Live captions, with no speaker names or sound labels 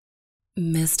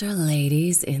Mr.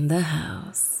 Ladies in the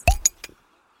house.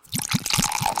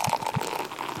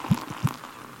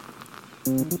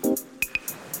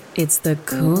 It's the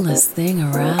coolest thing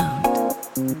around.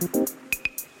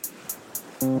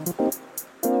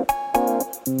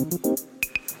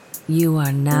 You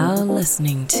are now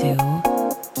listening to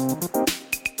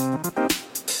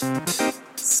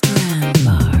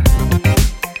Strandbar.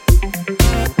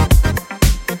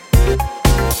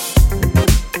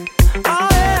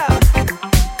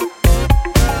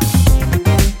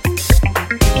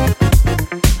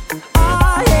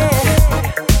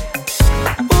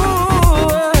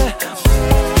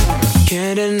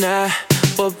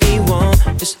 What we want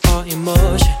is all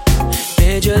emotion.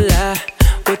 Made you lie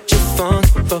with your phone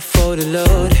before the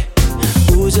load.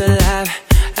 Who's alive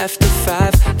after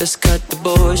 5? Let's cut the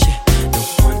bullshit. No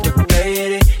point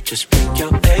debating, just break your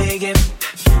leg in.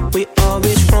 We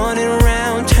always running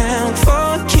around town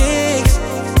for kicks.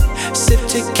 Sip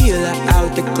tequila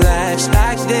out the glass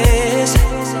like this.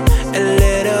 A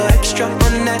little extra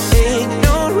on that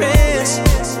ignorance.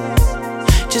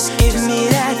 Just give me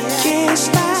that kiss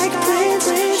like Prince.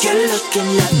 You're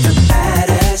looking at the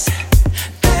baddest,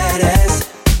 baddest.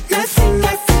 Nothing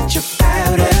I felt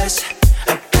about us,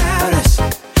 about us.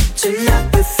 Tonight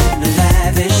we're feeling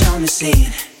lavish on the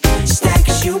scene.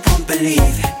 Stacks you won't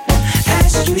believe.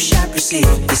 As you shall perceive,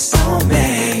 it's on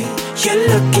me. You're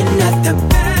looking at the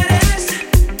baddest,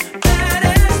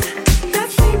 baddest.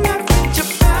 Nothing I felt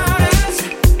about us,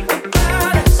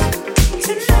 about us.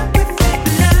 Tonight we're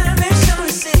feeling lavish on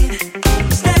the scene.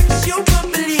 Stacks you won't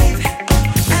believe.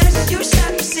 As you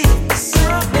shall perceive, it's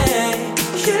on me.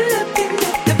 You're looking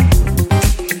at the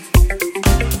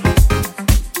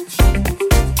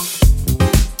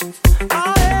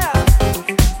oh yeah.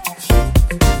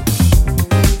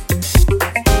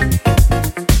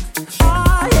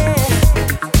 Oh yeah.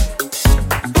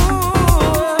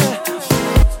 Ooh.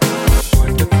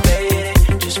 We're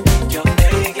debating, just bring your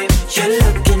leg in. You're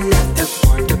looking at the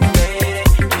we're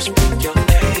debating, just bring your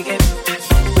leg in.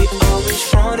 We always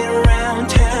running around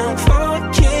town for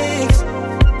kicks.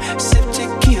 Sip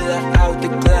tequila out the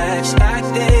glass like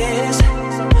this.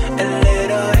 A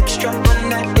little extra on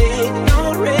that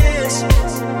ignorance.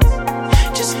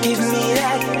 Just give me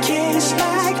that kiss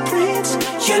like Prince.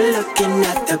 You're looking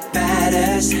at the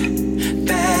baddest,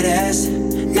 baddest.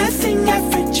 Nothing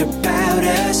average about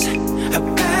us,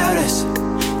 about us.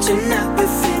 Tonight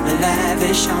we're feeling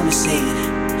lavish on the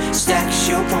scene. Stacks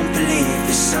you won't believe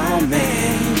it's on me,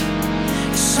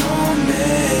 it's on me.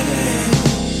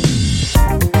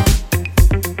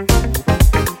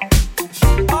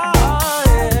 Oh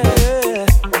yeah.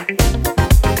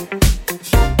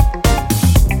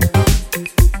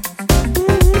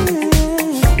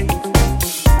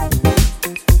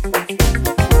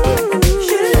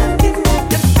 You're looking at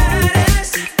the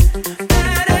baddest,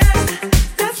 baddest.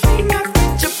 Nothing I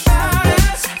felt about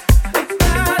us,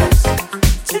 about us.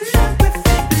 Tonight we're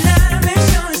feeling lavish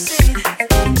on the scene.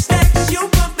 Stacks you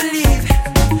won't believe.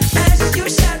 As you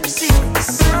shall perceive,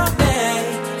 it's on me.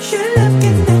 You're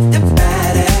looking at the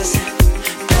baddest,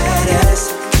 baddest.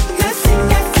 Nothing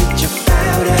I felt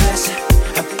about us,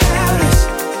 about us.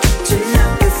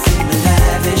 Tonight we're feeling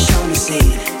lavish on the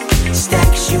scene.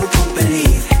 Stacks you won't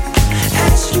believe.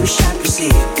 As you shall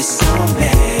perceive, it's on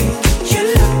me. You're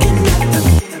looking at the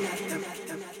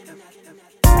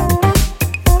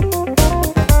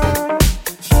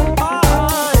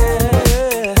oh yeah. Oh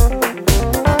yeah.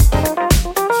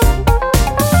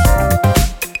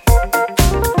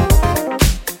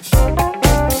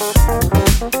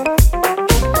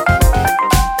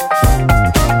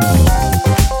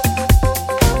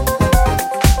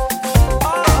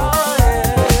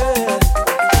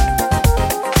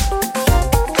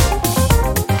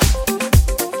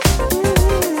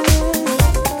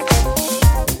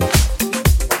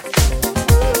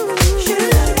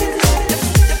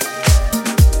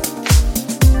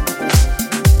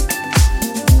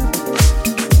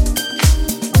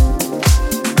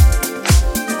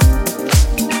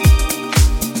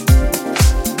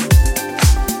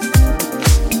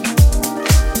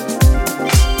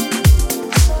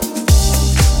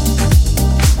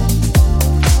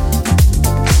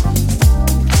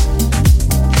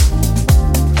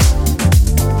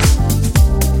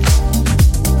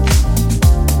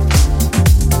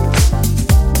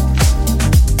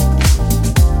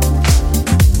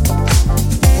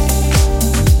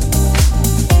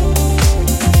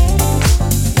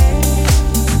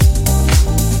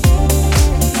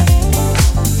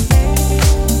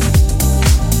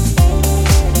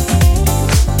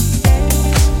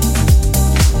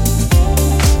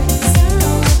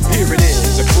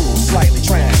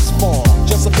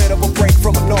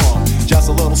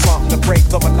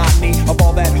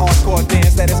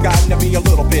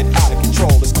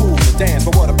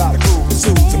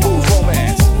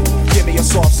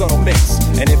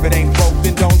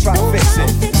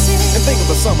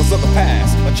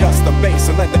 bass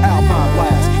and let the Alpine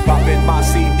blast. Pop in my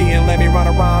CD and let me run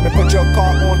around and put your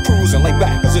car on cruise and lay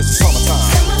back, cause it's summertime.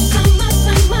 Summertime.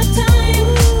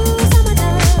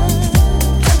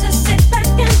 Time to sit back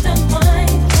and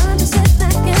unwind. Summertime. Time to sit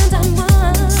back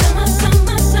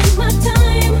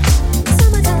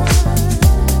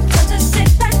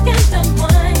and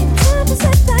unwind.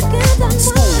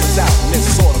 School is out and it's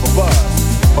sort of a buzz,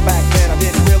 but back then I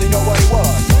didn't really know what it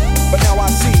was. But now I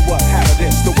see what happened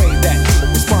is the way that people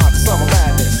respond to summer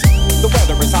madness. The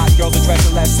weather is hot, girls are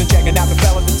dressing less and checking out the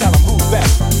fellas to tell them who's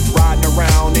best. Riding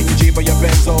around in your Jeep or your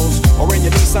Benzos, or in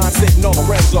your Nissan sitting on the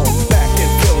Renzo. Back in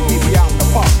Philly, we be out in the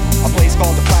park. A place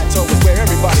called the Plateau is where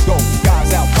everybody goes.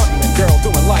 Guys out hunting and girls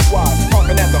doing likewise.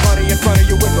 Honking at the honey in front of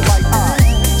you with the light eyes.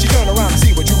 She turn around and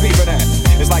see what you peeping at.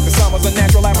 It's like the summer's a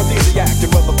natural aphrodisiac.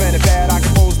 And with a pen and pad, I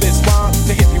compose this rhyme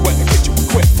to hit you and to get you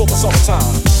quick, full of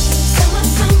summertime.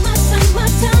 Summertime.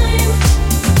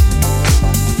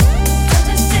 Time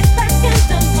to sit back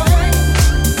and unwind.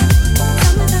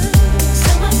 Summertime.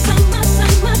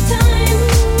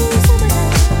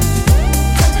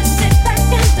 Time to sit back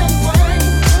and unwind.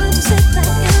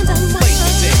 Late in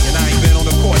the day and I ain't been on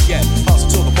the court yet. Hustle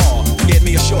to the ball, get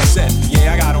me a short set.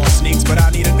 Yeah, I got on sneaks, but I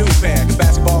need a new pair. Cause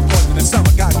basketball courts in the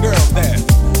summer got girls there.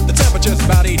 The temperature's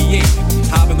about 88.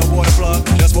 Hop in the water plug,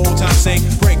 just for old time's sake.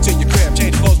 Break to your crib,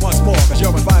 change clothes once more. Cause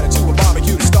you're invited to a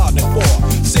barbecue that's starting at 4.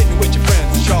 Sitting with your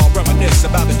friends, y'all reminisce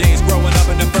about the days growing up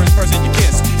and the first person you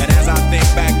kiss. And as I think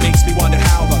back, makes me wonder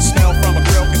how the smell from a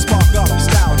grill can spark up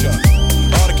nostalgia.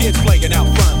 All the kids playing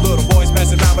out front, little boys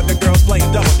messing around with the girls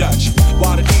playing double dutch.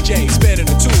 While the DJ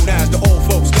spinning a tune as the old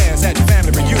folks dance at your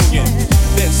family reunion.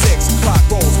 Then 6 o'clock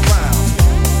rolls around.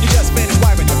 You just finished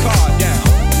wiping your car down.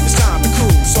 It's time to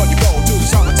cruise, so you go to the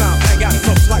summertime hangout. It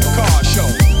looks like a car show.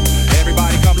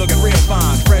 Everybody come looking real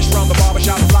fine, fresh from the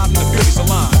barbershop and live in the beauty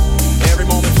salon. Every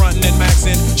moment frontin' and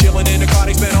maxin', chillin' in the car,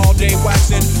 they spend all day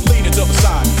waxing, leaning to the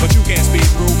side, but you can't speed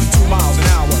through 2 miles an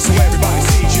hour, so everybody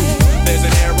sees you. There's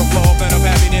an air of love and of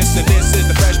happiness, and this is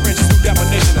the Fresh Prince's new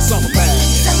definition of summer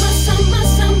madness.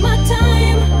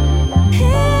 Summertime.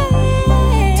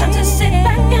 Hey. Time to sit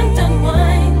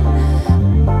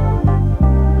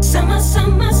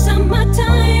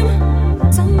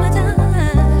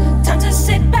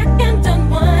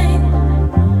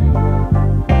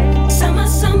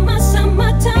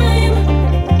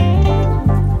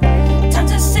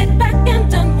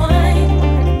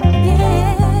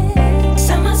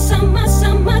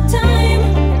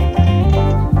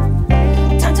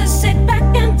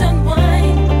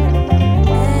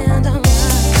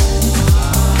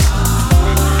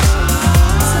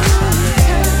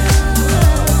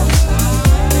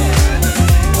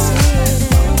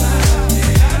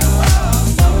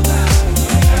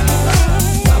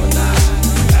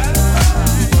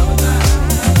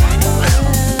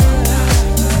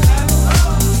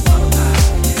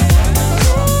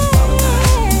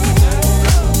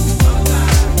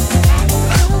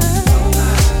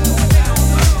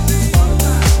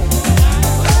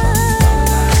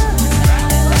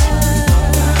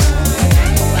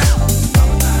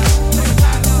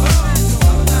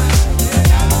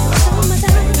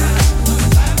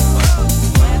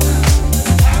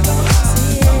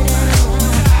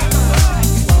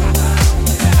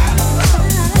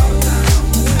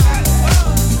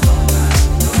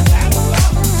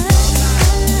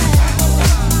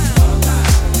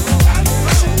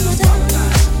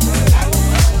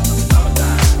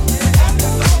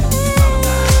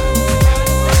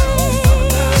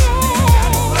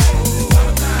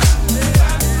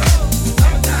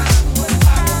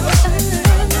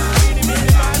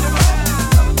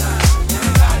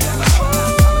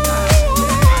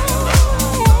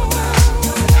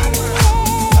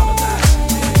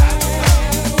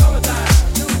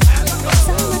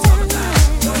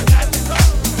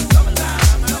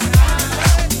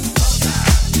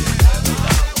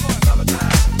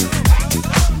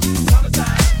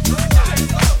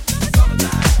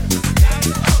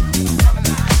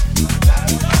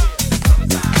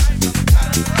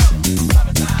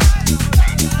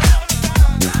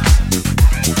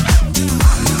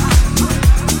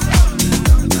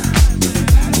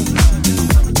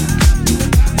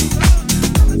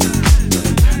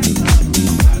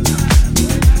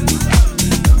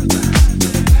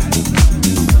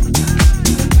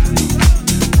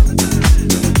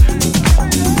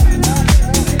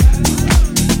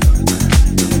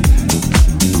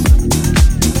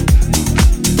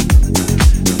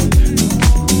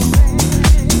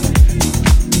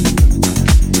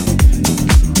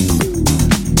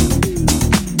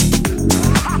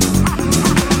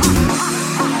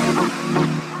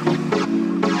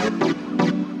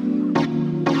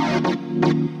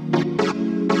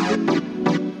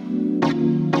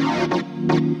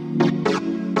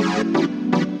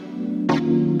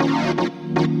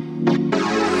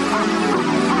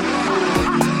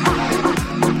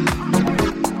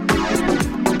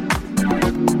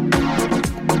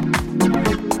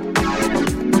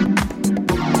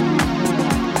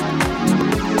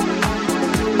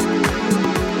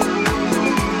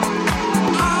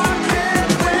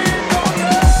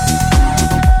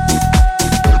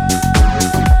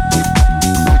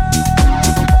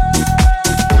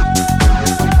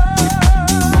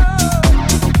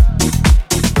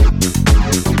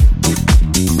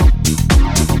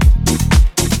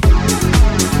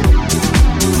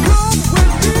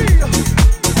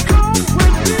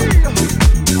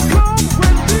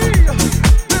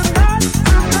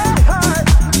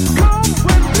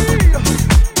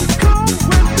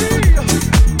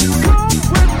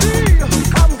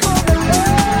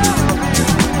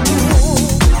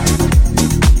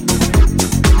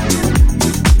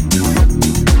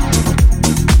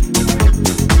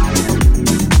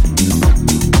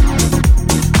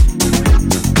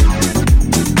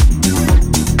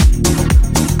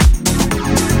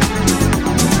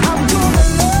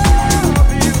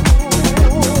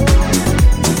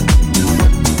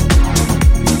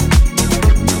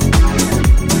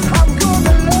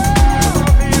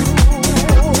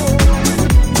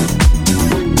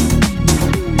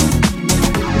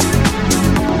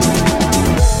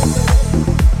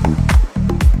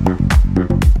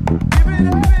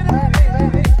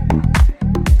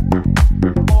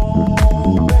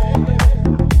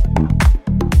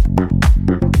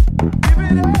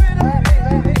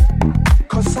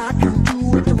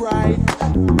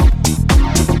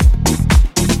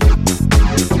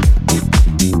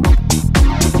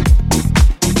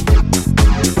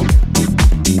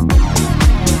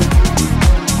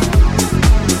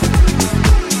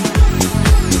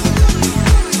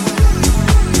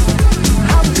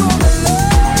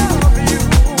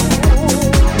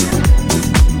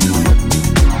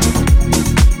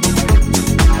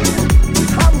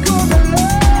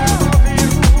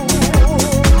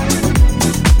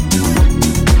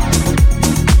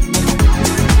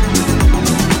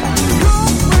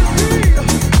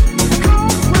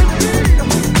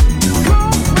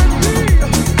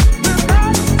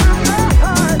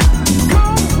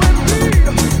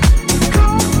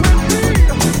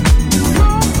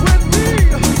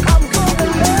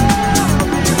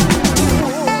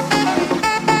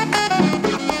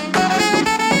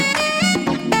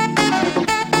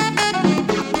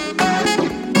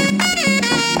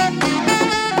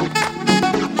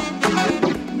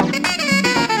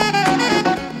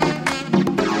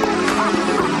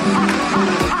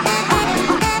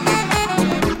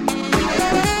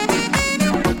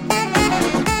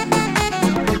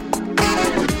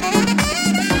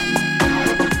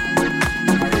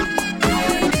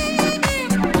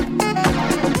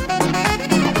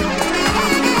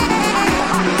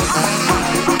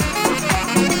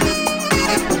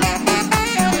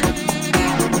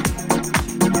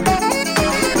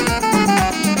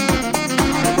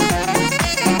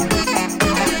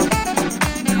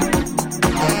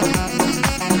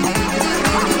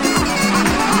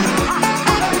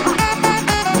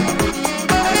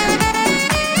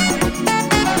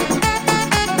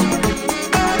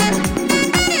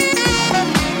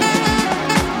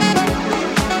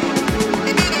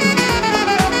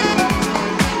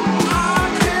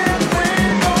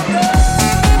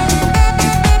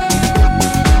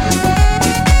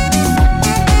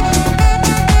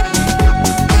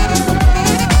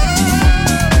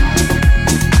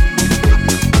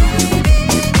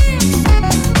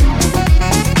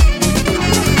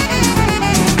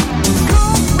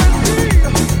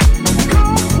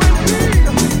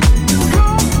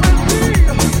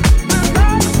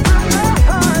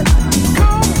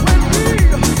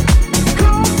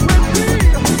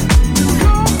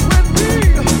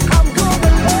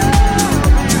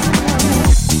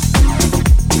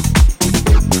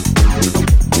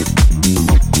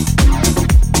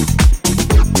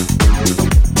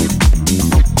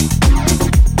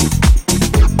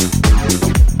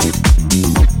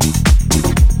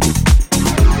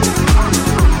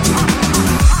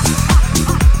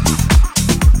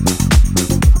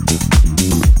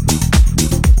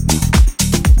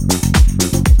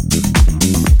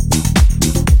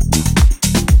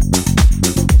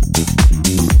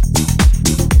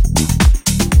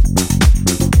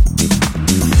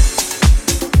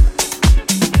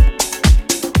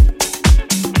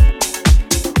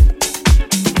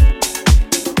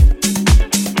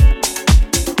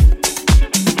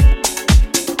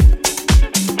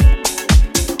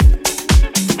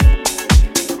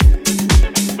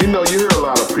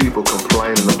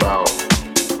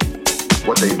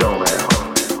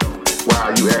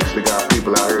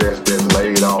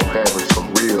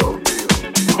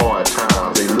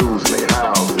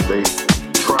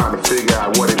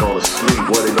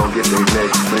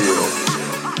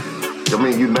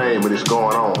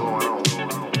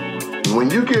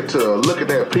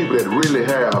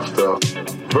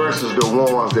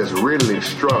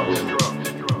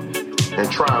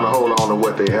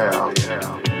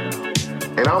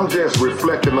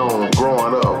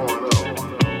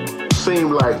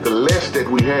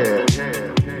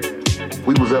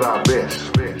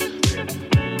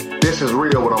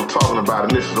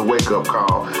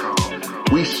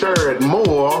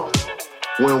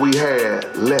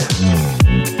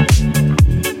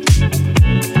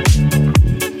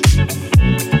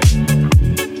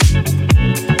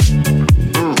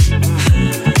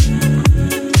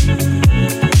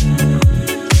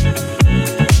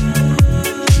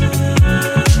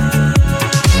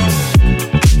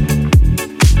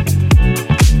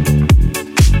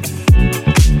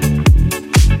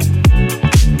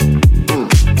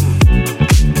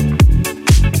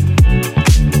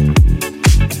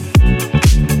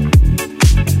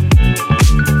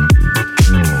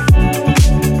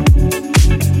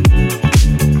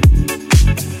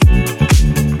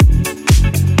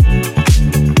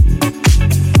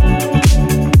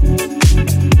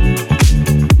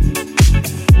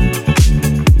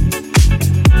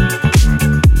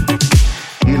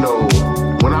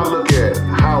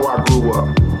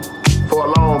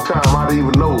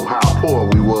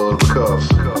was because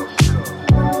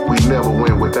we never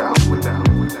went without.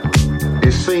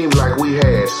 It seemed like we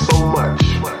had so much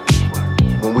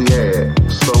when we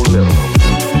had so little.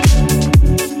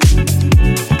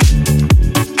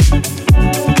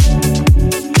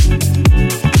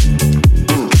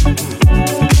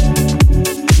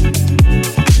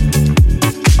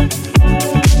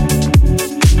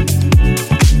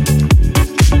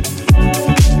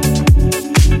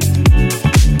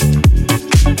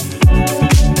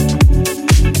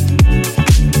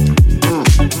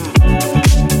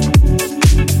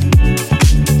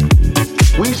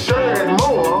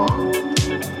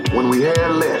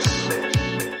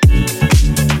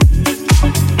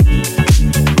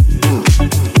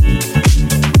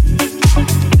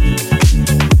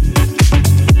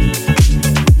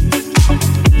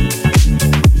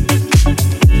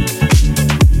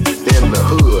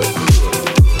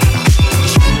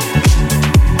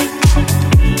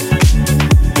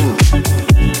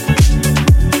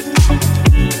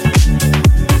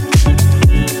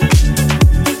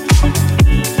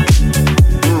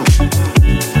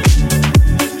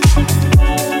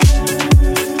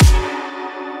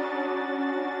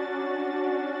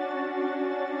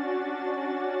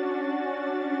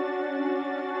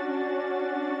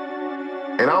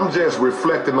 And I'm just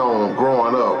reflecting on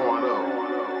growing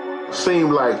up.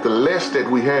 Seemed like the less that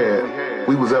we had,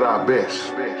 we was at our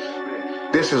best.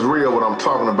 This is real what I'm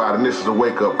talking about, and this is a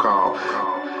wake-up call.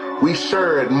 We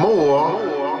shared more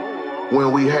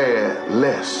when we had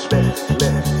less.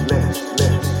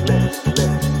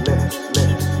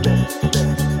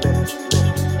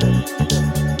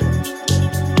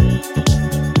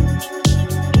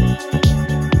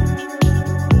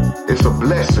 It's a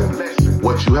blessing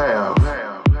what you have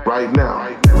right now.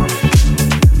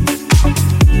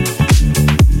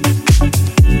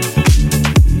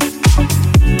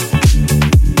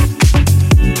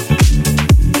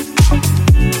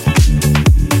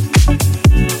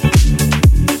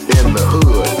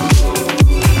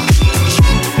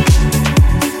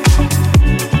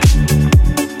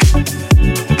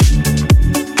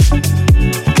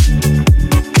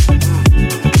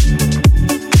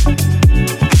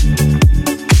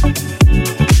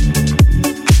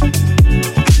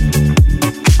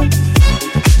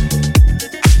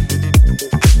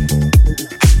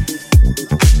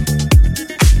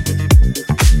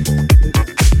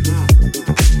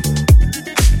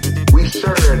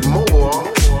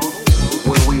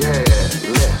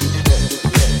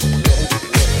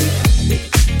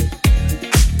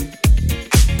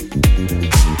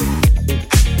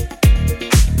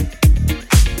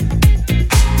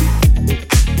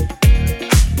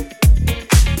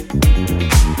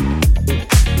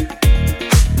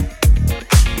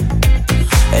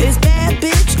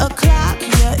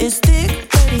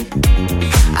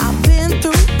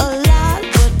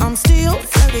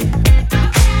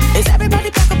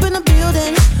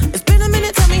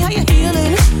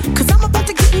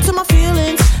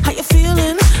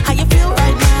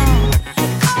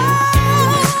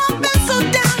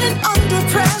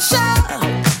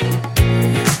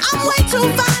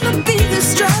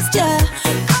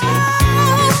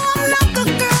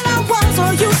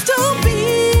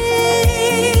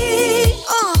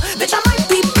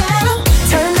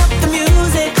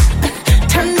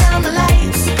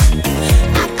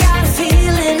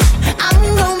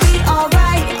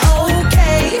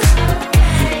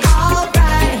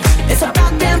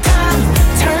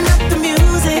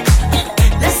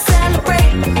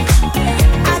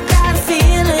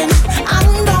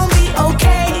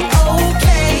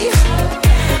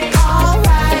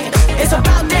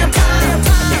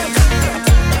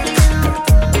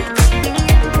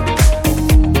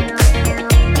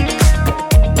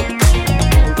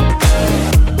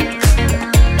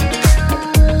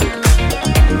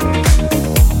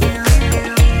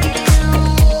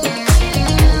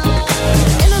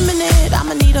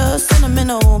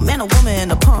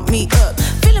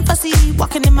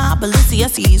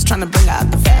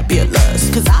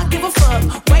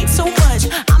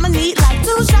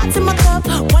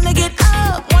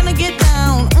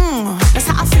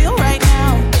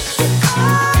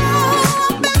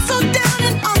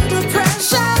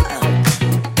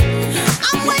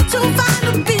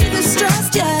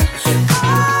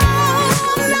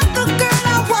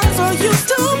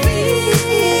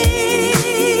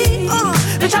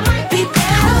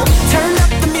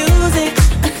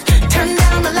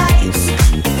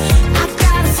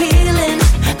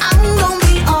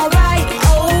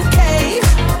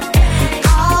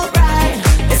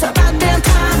 It's about damn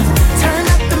time.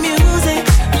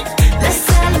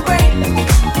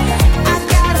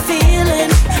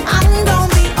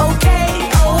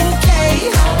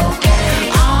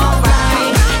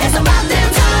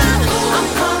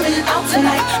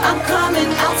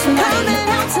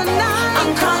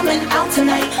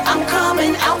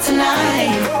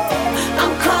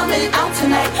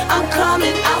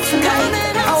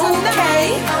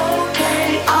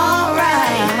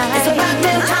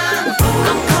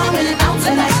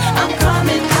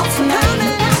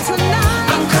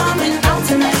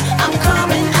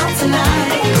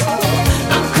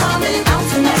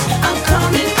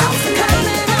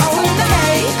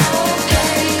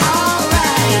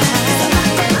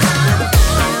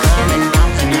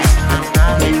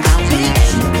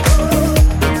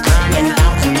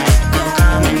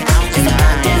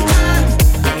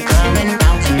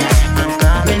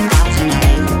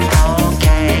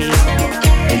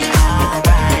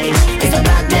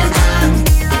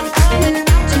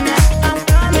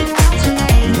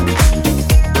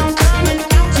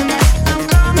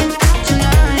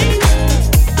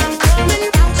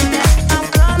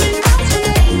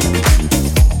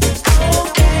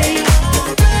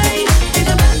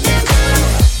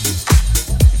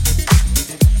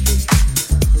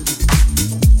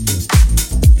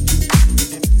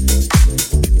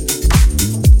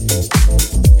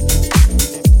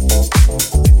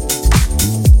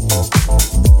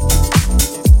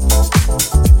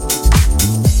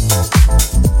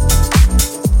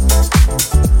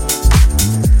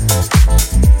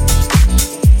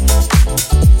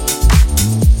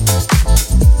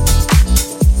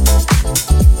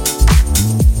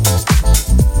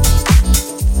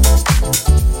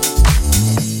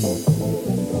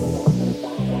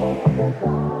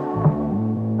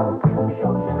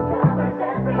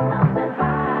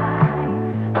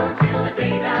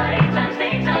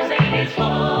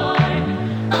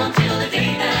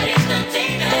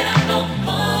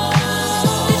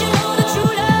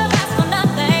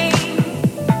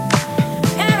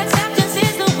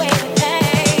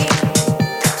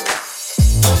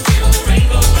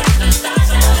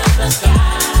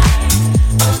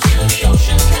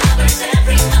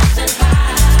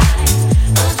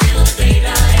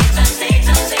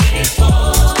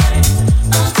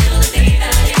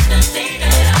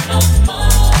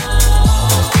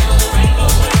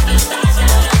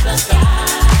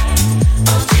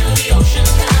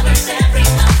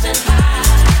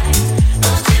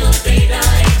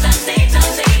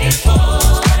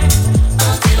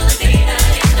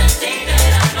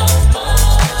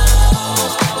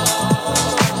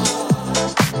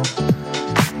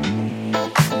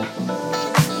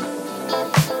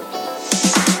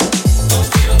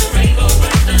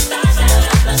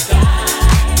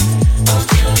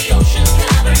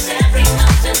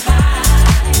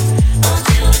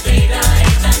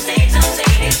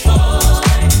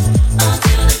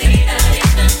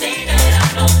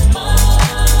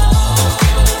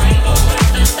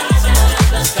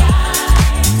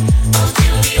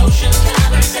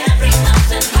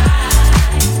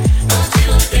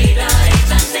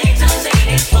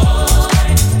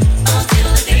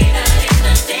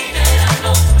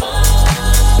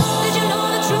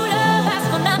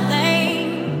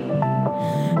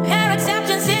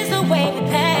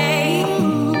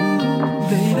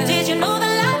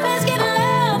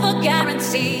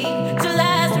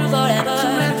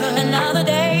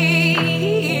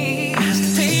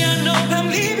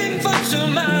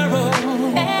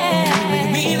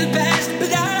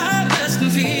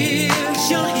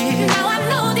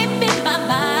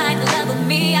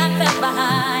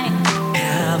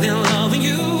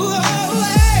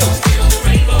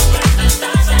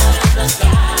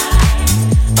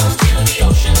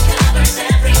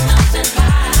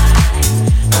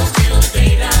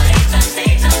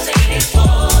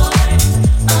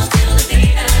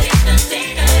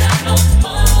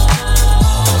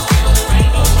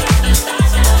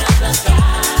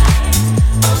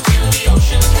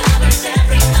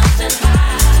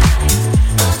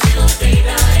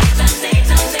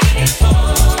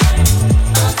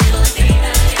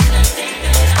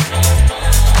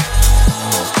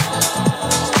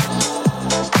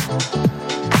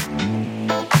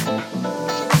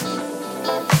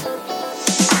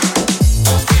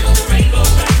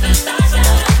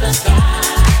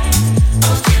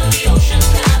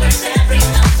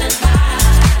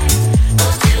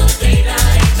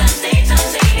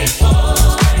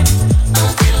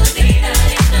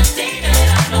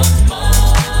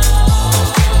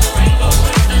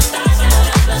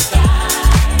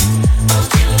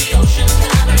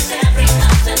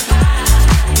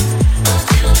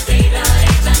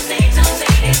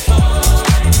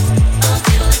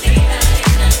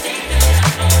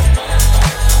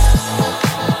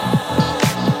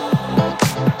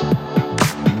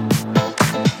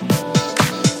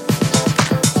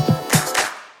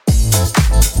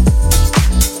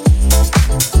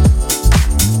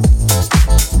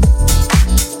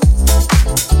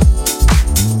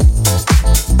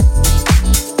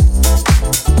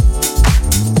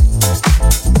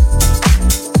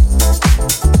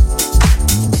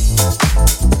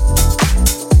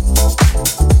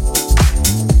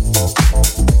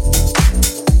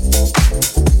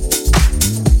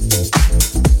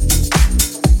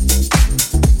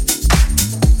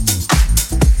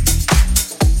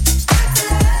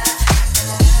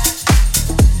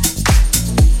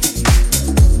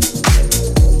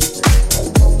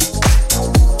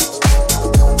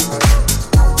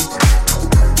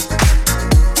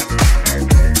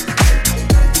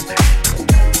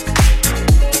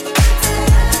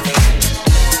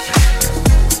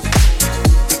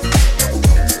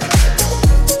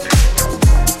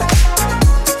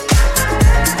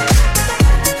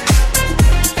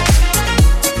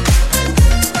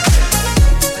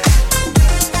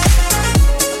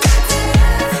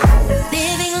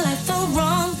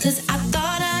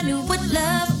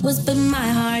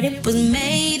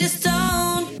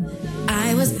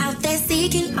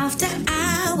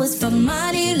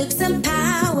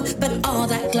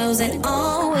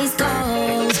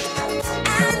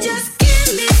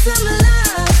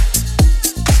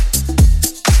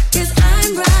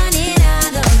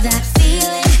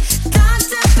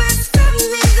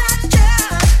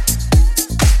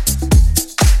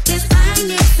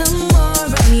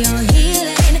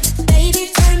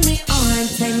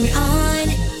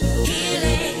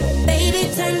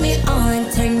 Turn me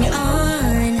on,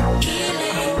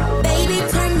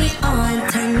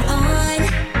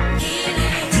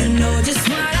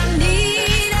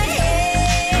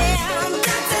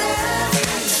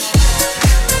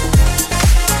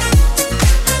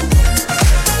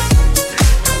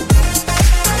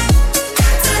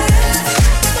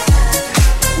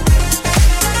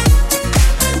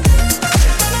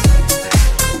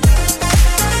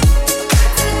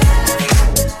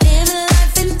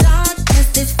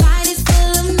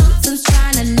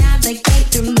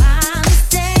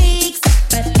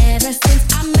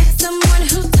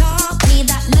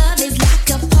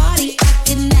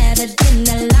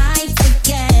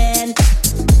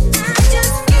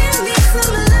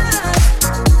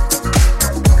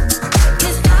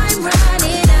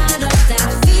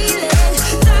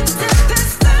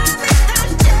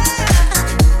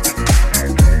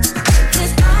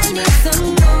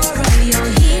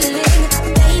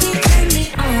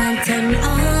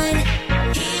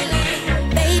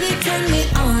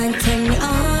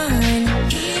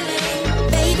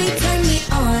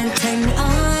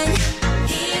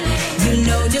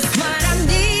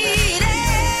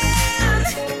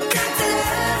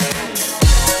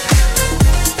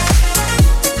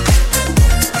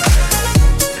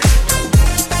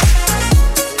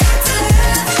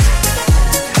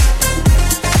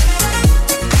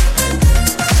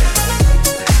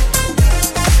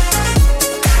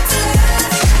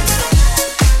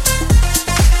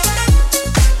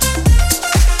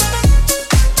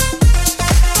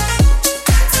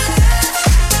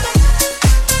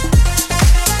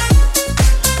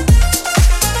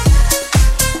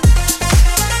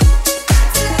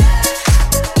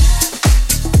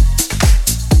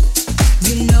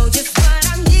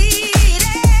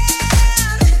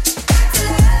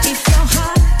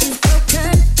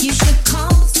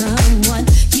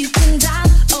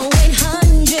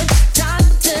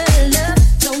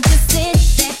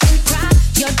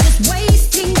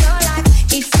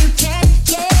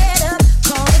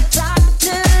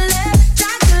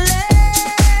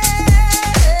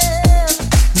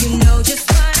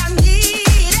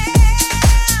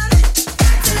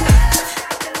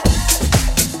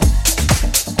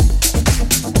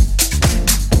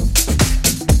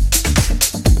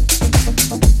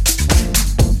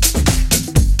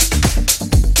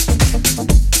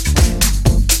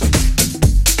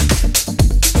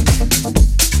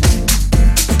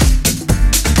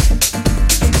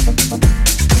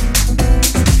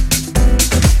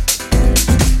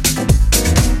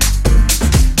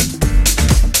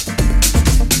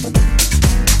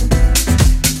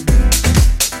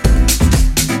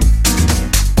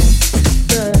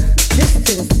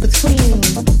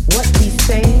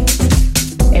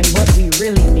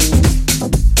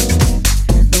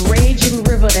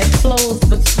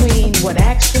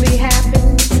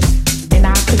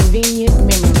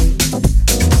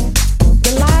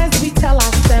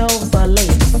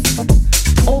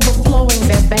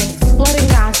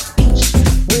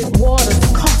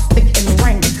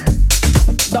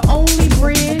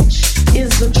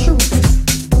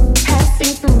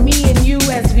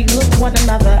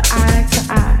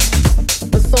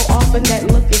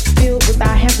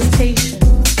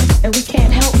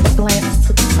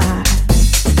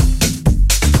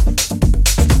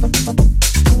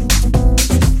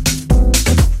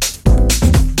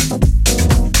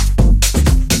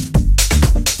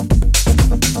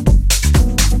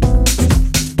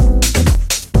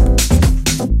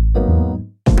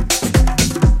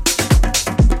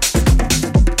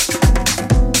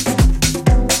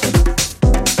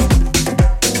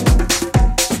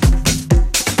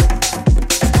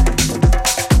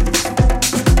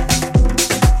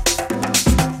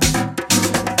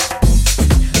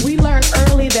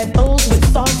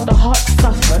 thought the heart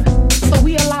suffered, so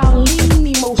we allow lean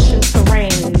emotions to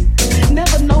reign.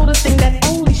 Never noticing that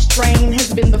only strain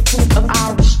has been the fruit of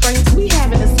our restraints. We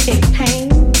haven't escaped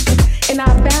pain, and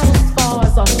our battle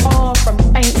scars are far from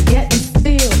faint, yet and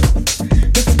still,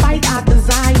 despite our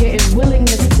desire and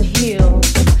willingness to heal,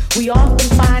 we often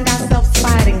find ourselves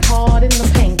fighting hard in the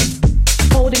paint,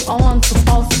 holding on to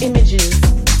false images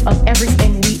of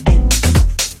everything we ain't.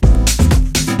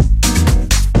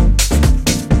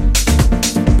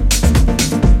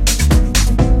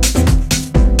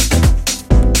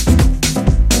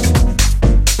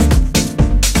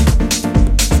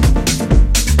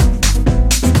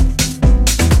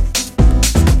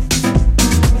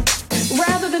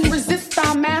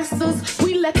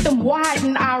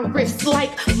 Widen our rifts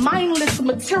like mindless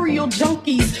material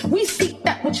junkies. We seek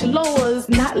that which lowers,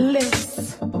 not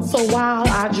lifts. So while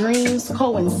our dreams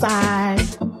coincide,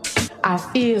 our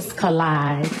fears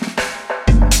collide.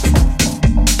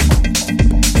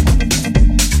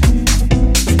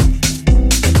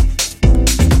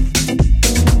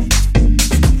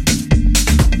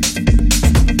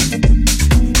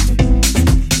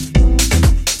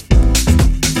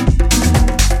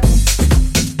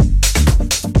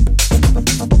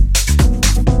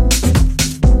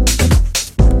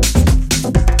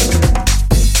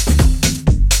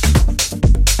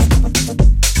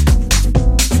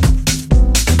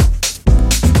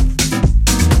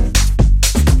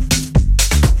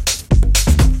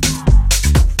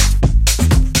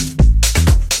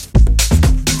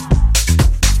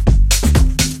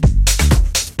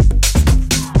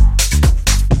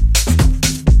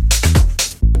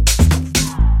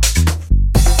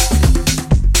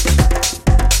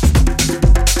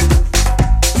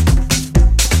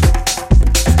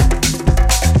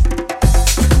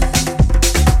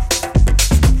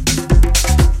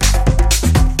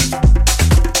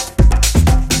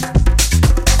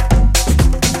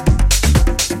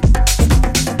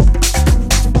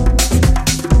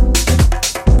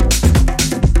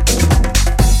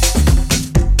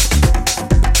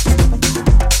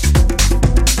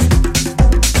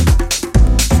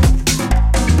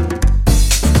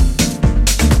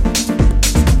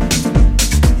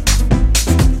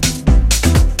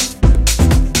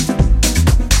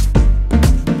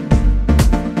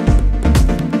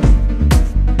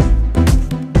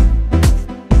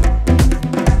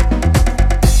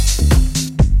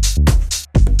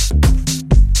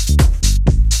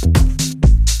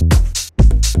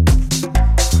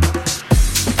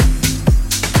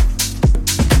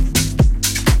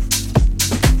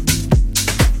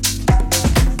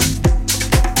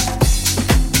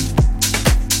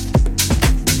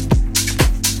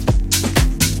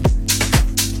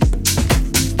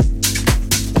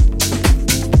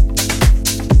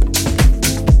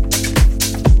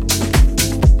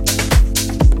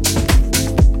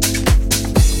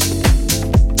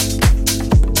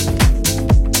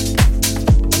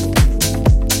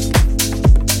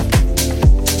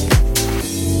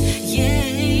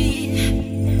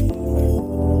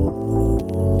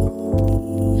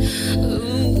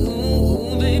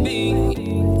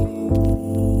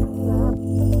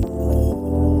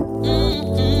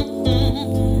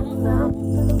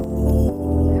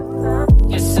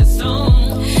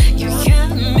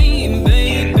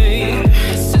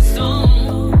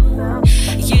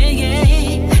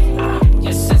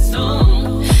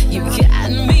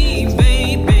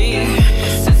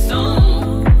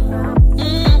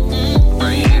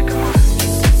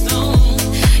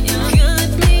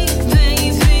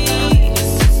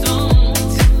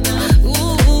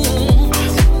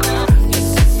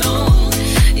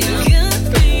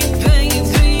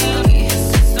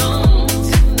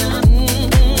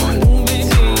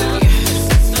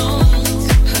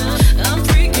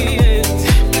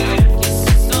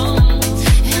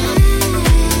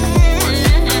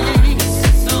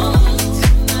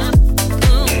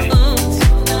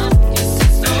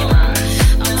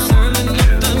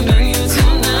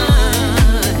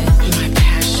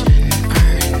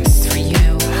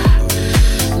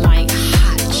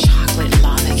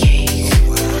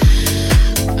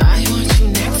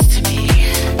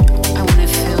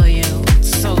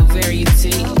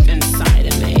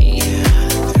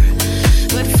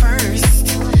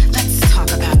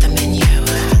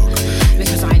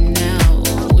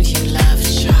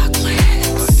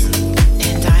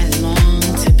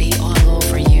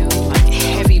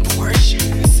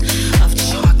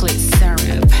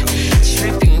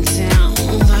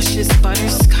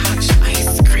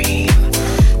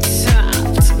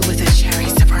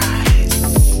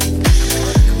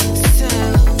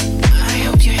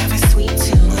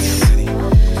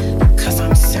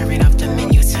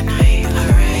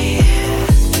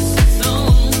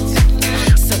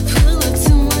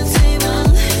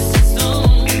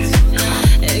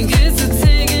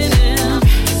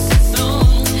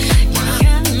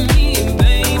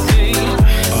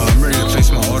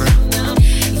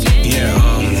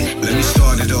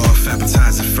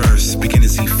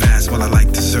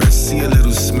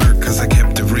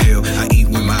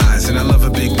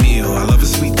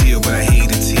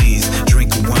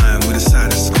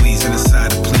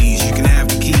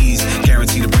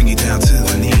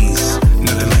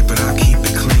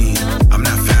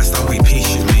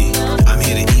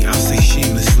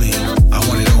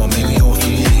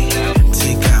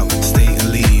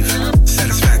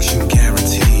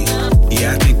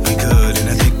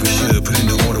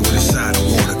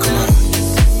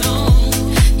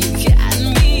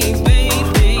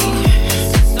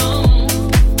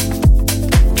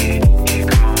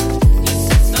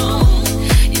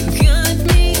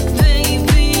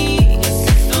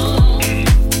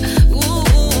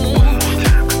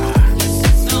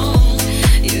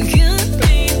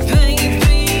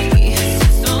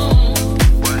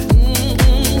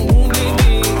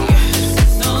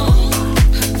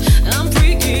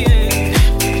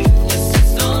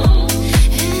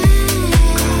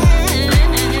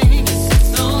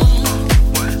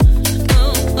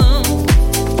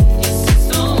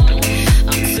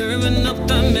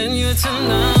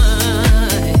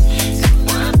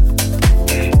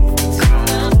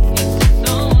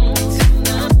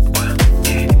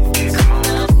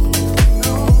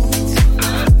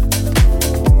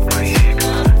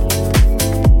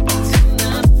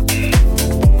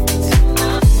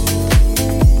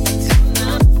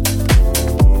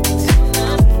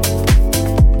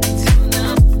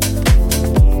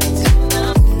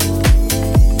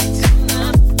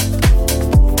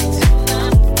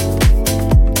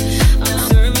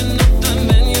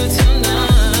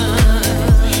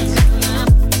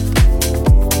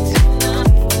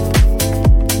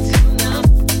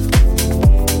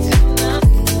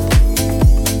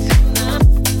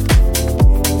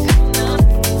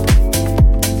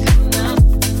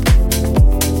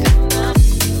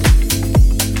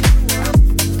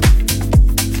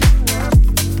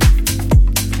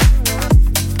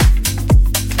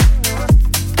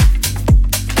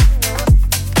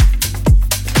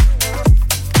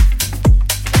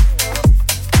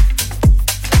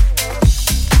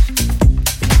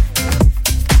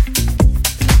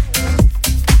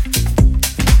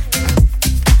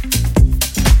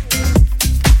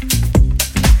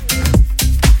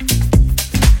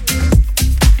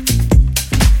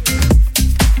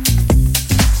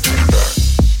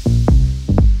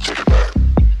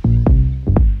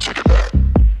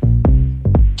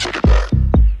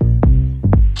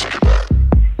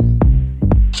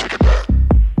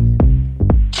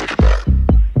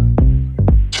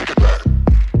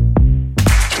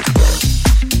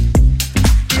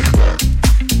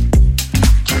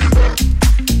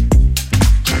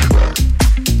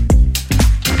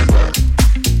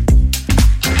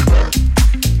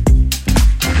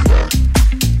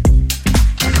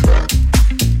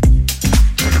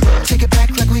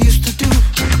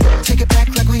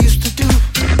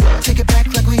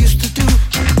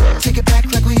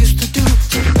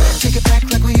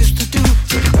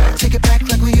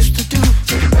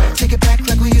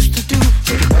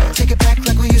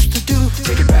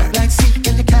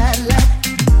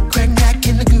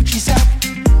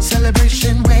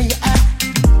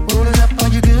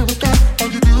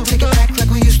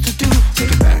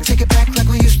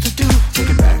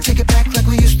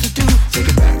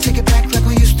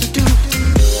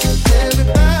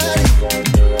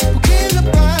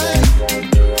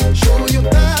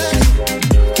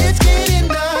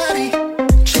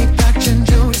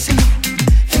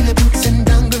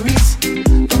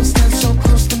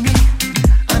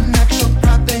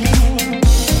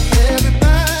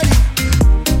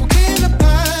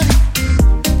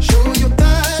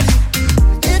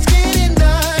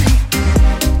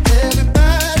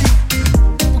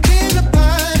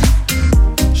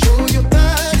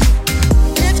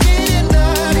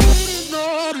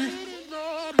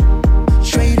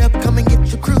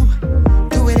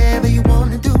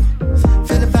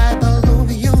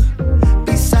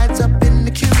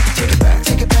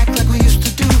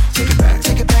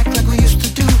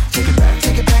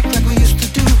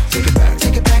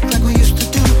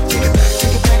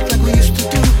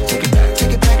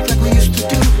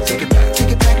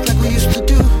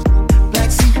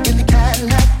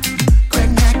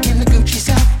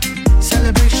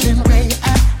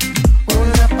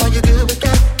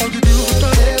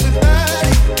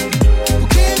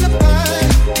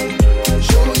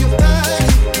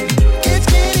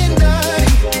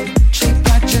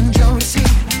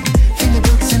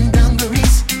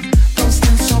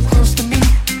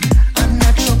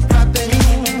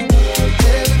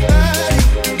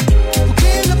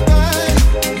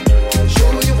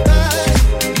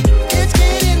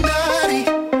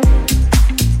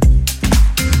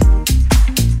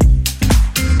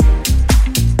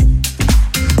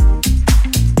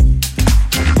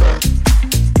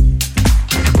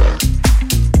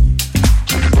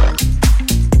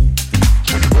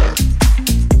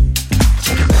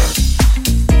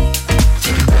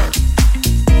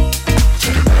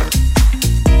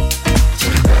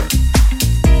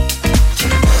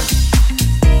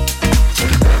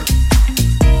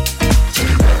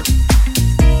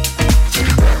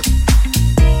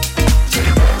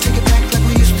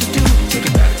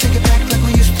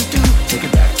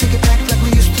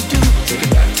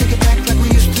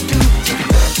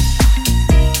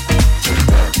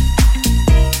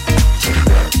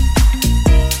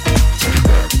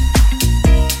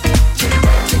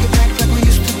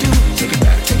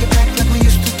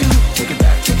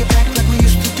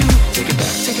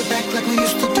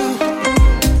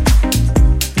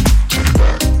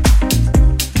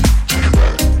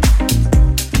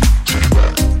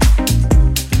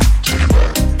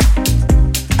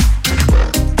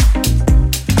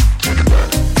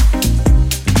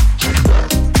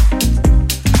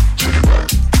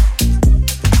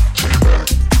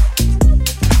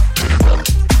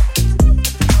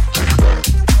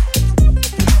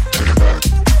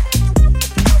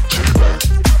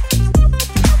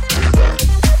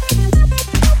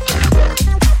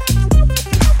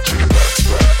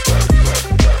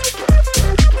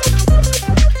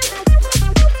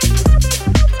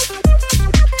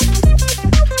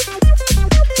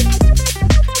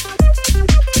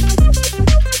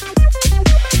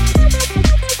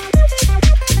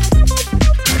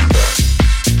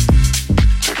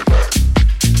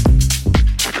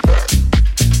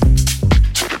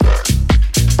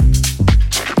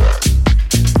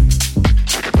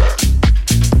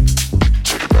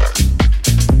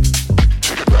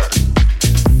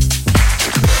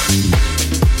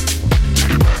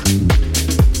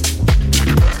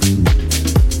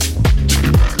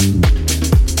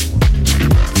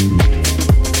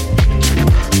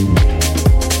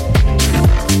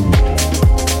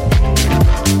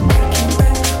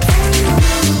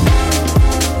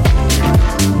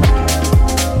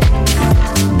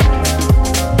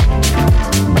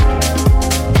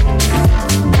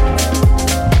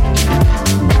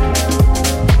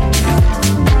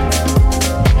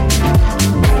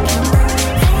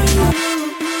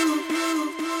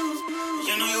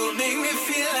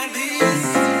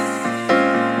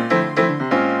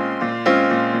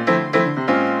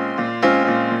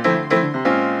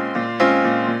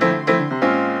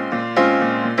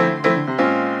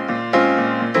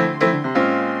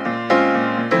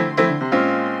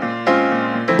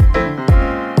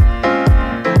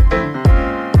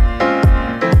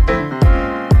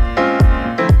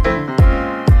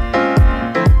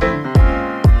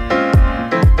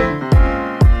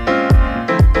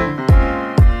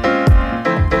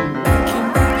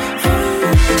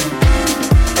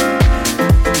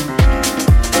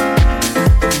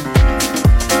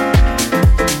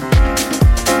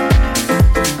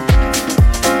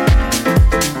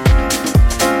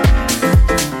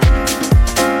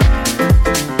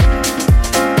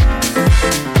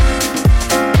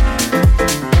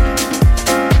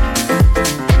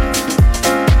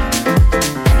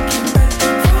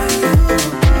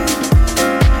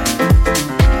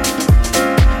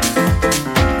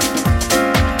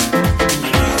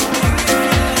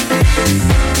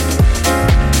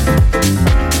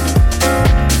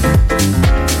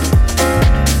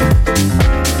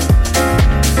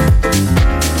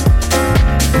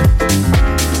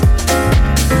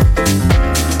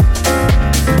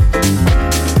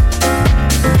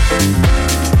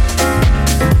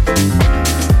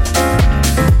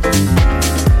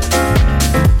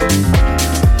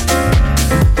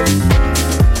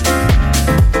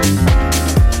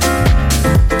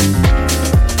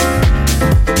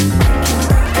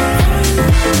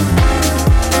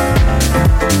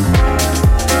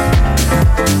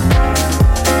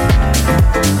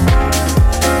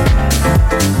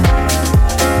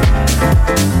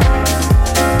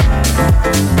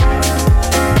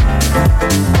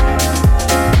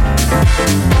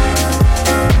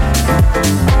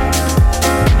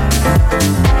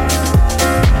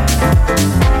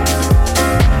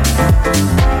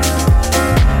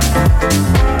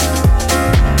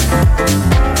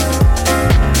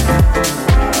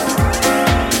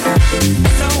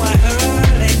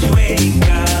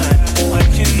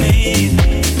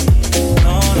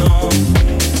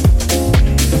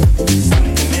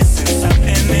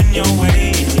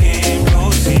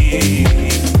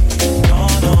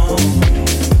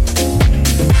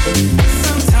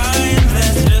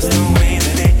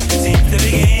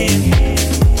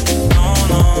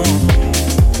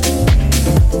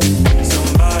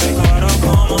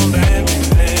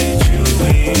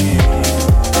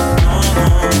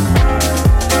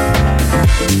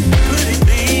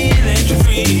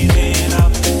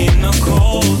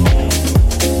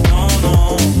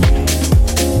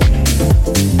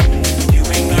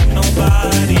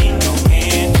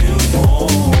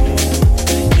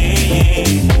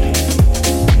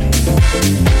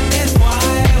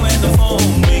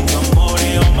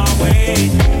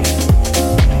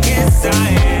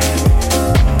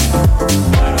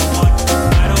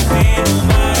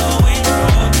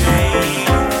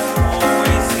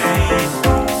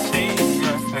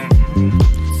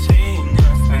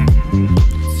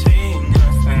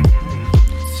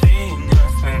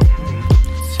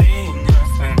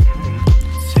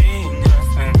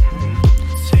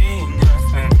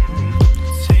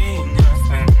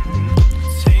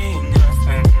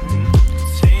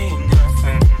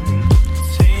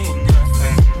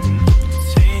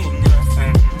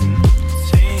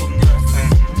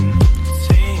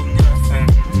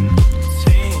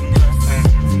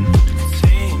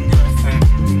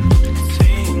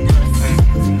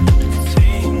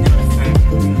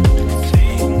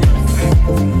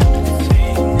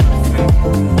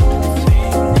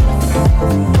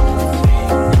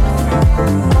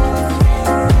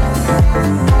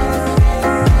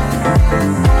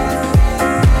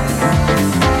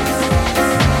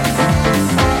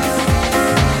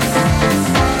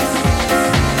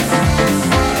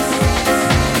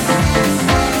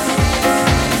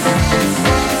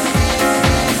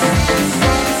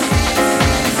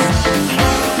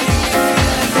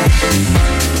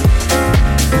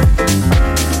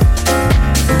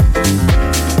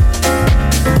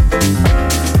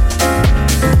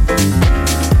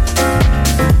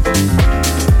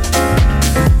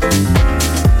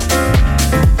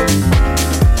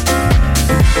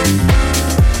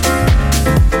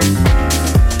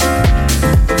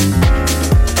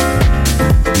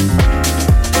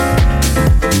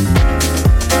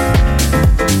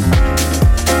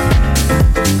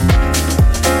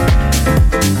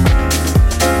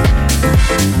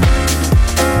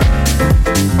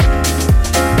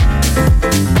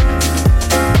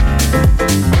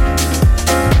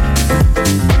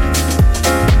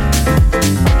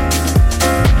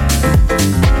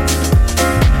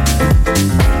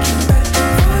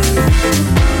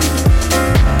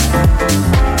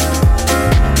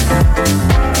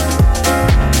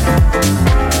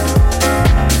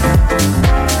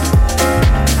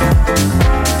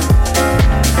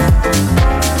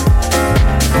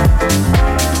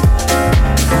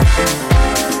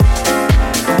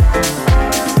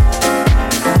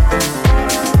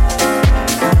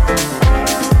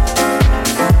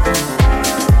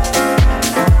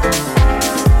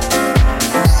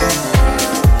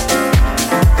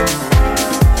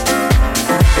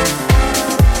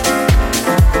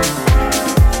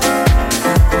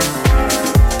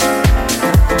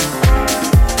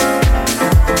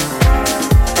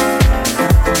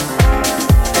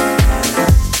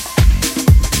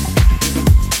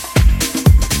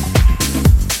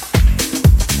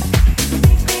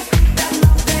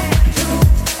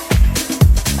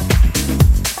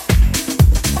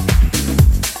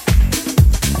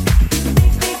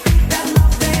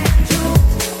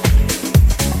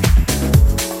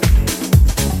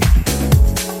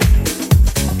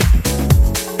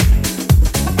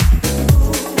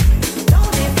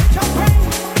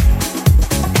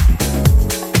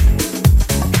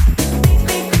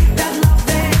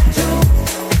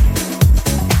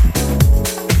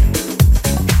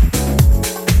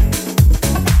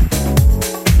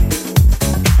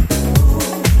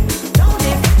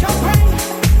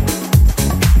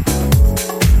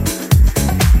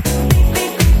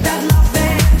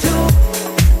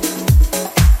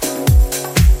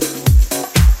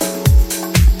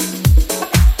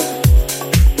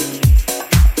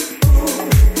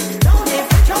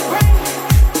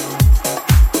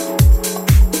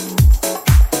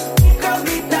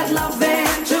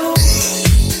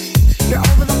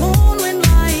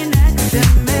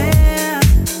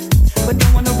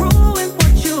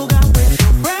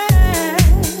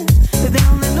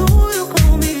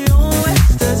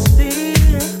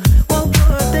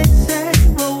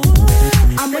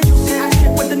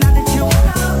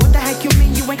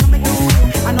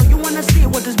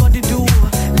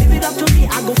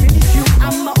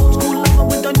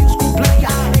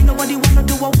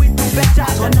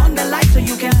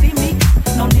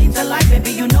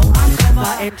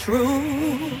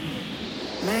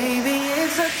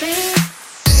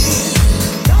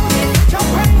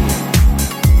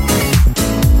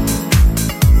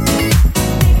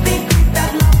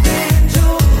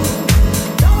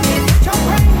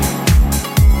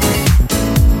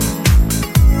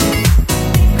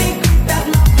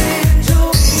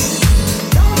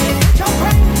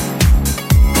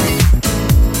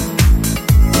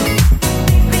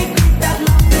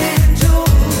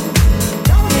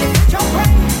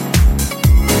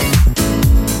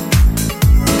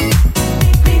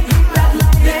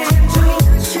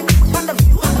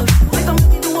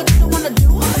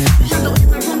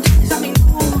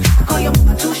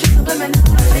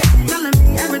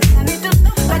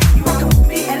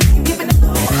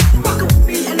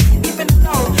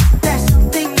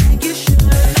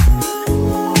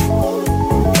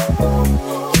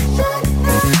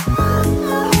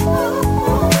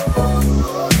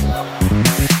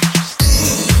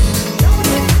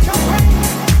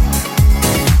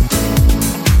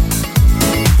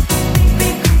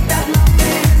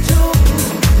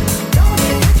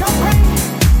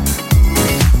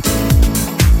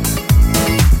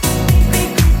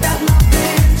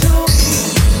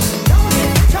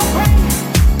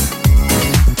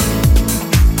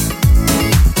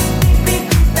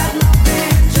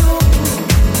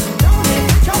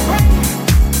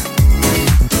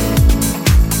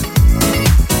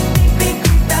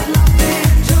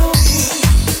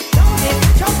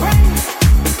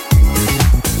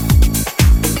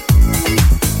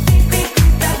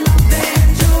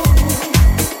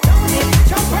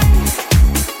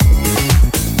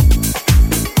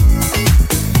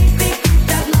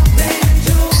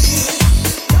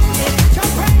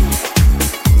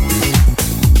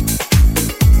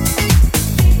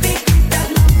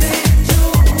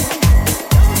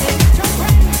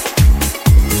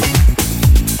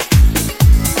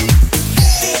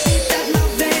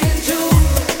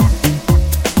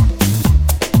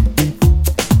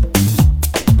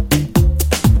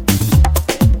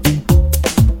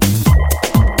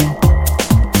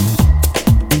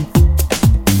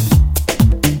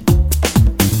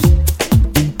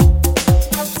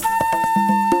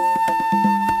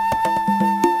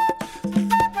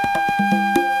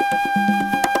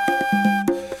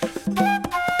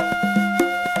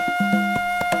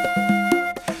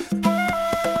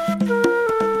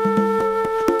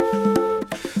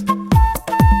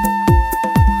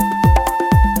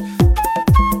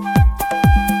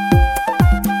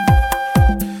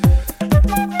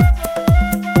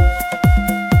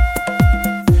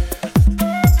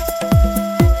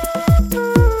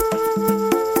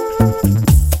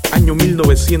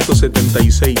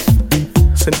 1976,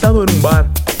 sentado en un bar,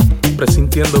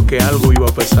 presintiendo que algo iba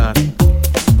a pasar.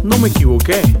 No me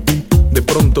equivoqué, de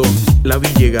pronto la vi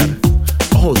llegar.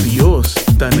 Oh Dios,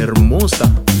 tan hermosa,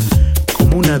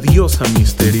 como una diosa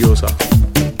misteriosa.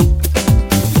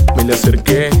 Me le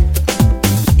acerqué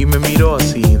y me miró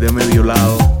así de medio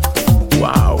lado.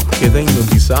 Wow, quedé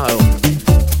hipnotizado.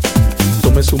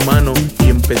 Tomé su mano y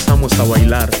empezamos a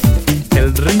bailar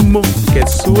el ritmo que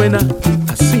suena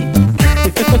así.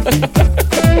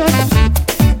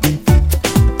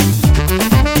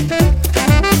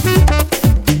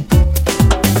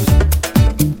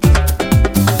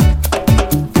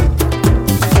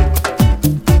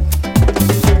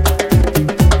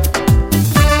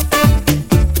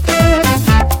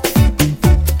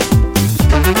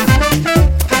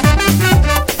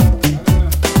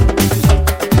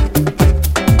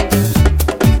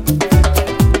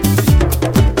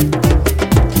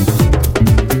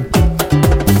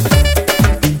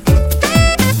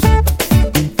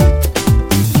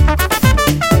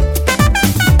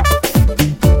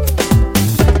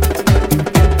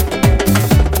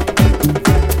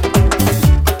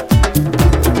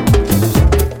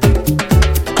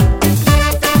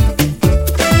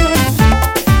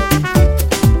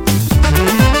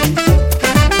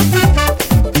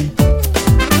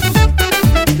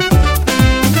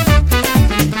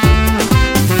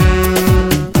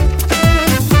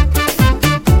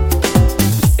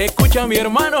 Escucha mi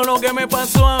hermano lo que me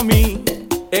pasó a mí,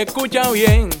 escucha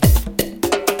bien.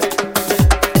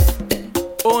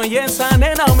 Oye, esa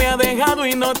nena me ha dejado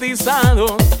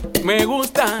hipnotizado. Me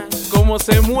gusta cómo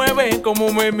se mueve,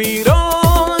 cómo me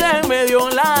miró de medio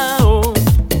lado.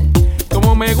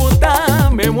 Como me gusta,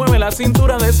 me mueve la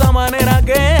cintura de esa manera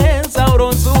que es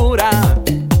sabrosura.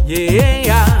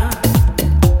 Yeah.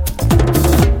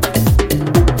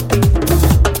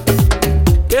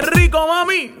 Qué rico,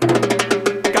 mami.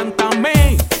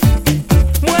 Cántame,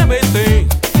 muévete,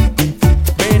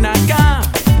 ven acá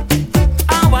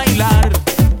a bailar.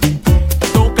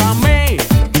 Tócame,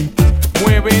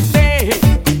 muévete,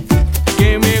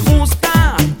 que me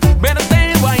gusta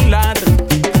verte bailar.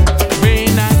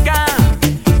 Ven acá,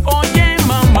 oye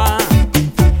mamá,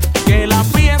 que la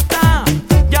fiesta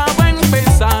ya va a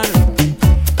empezar.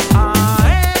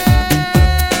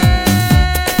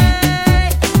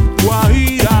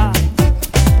 Guajira.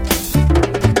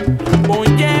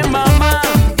 Oye mamá,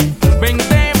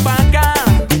 vente pa' acá,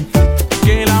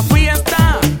 que la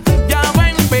fiesta ya va a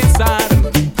empezar.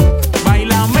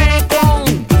 Báilame con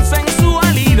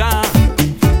sensualidad,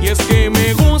 y es que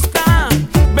me gusta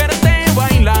verte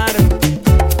bailar.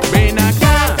 Ven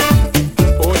acá,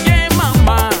 oye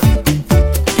mamá,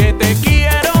 que te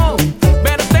quiero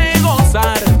verte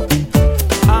gozar.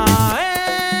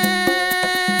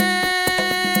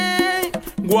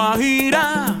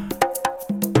 Guajira.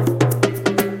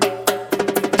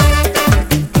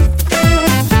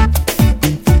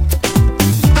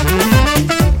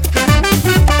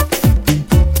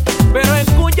 Pero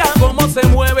escucha cómo se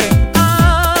mueve,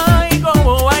 ay,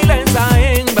 cómo baila esa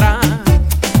hembra.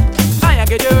 Ay, a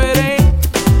que yo veré.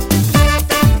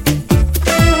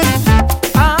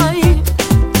 Ay,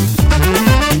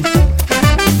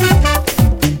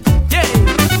 yeah.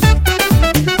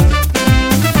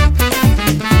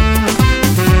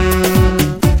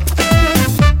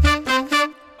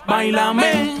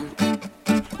 Báilame,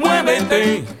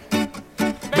 muévete,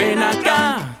 ven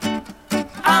acá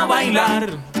a bailar.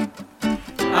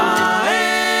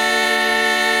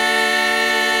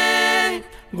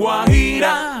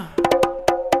 Guajira.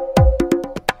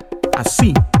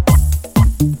 Así.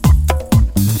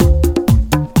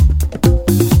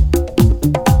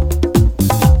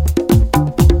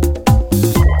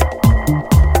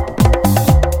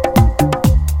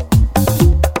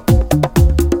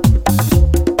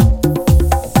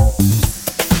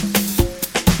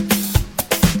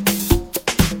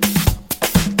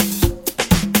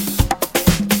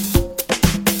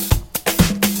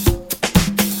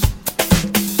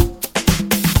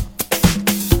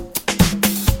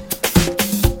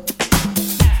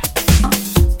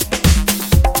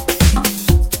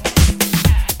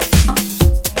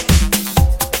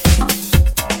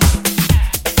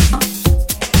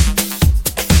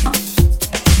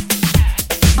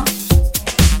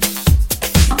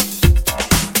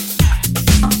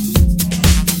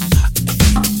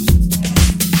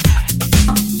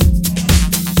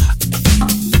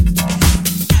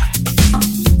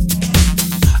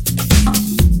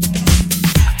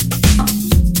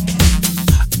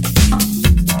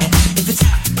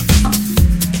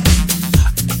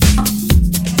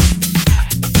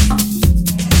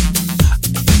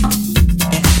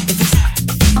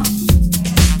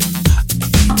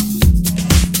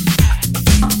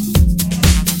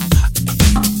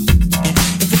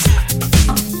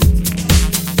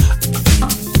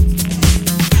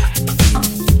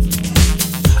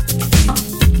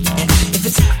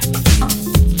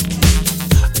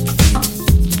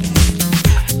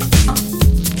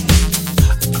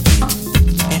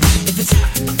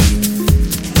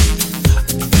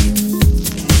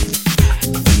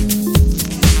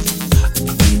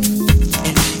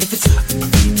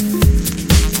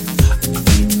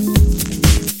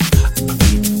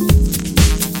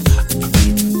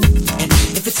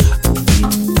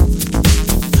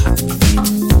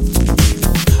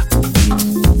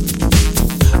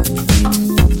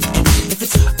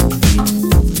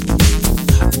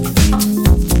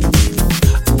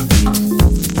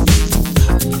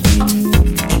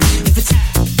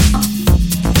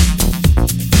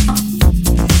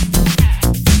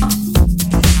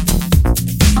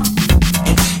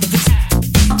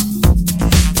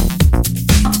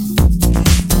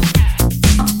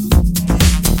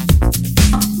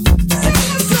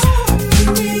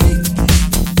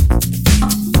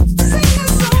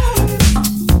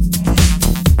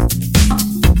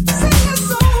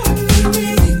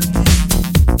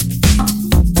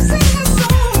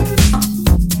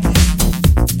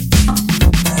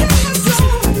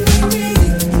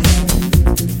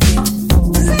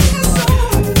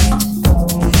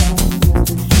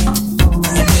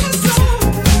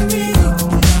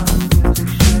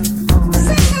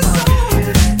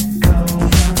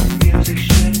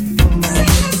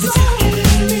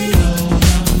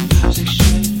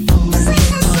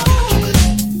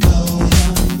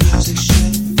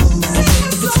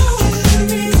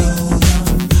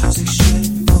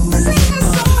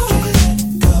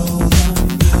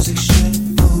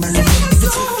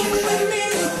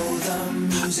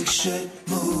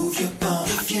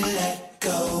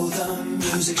 go, the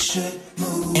music should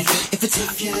move.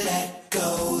 If you let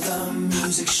go, the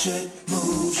music should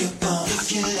move your bum.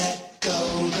 If you let go,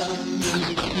 the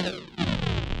music should.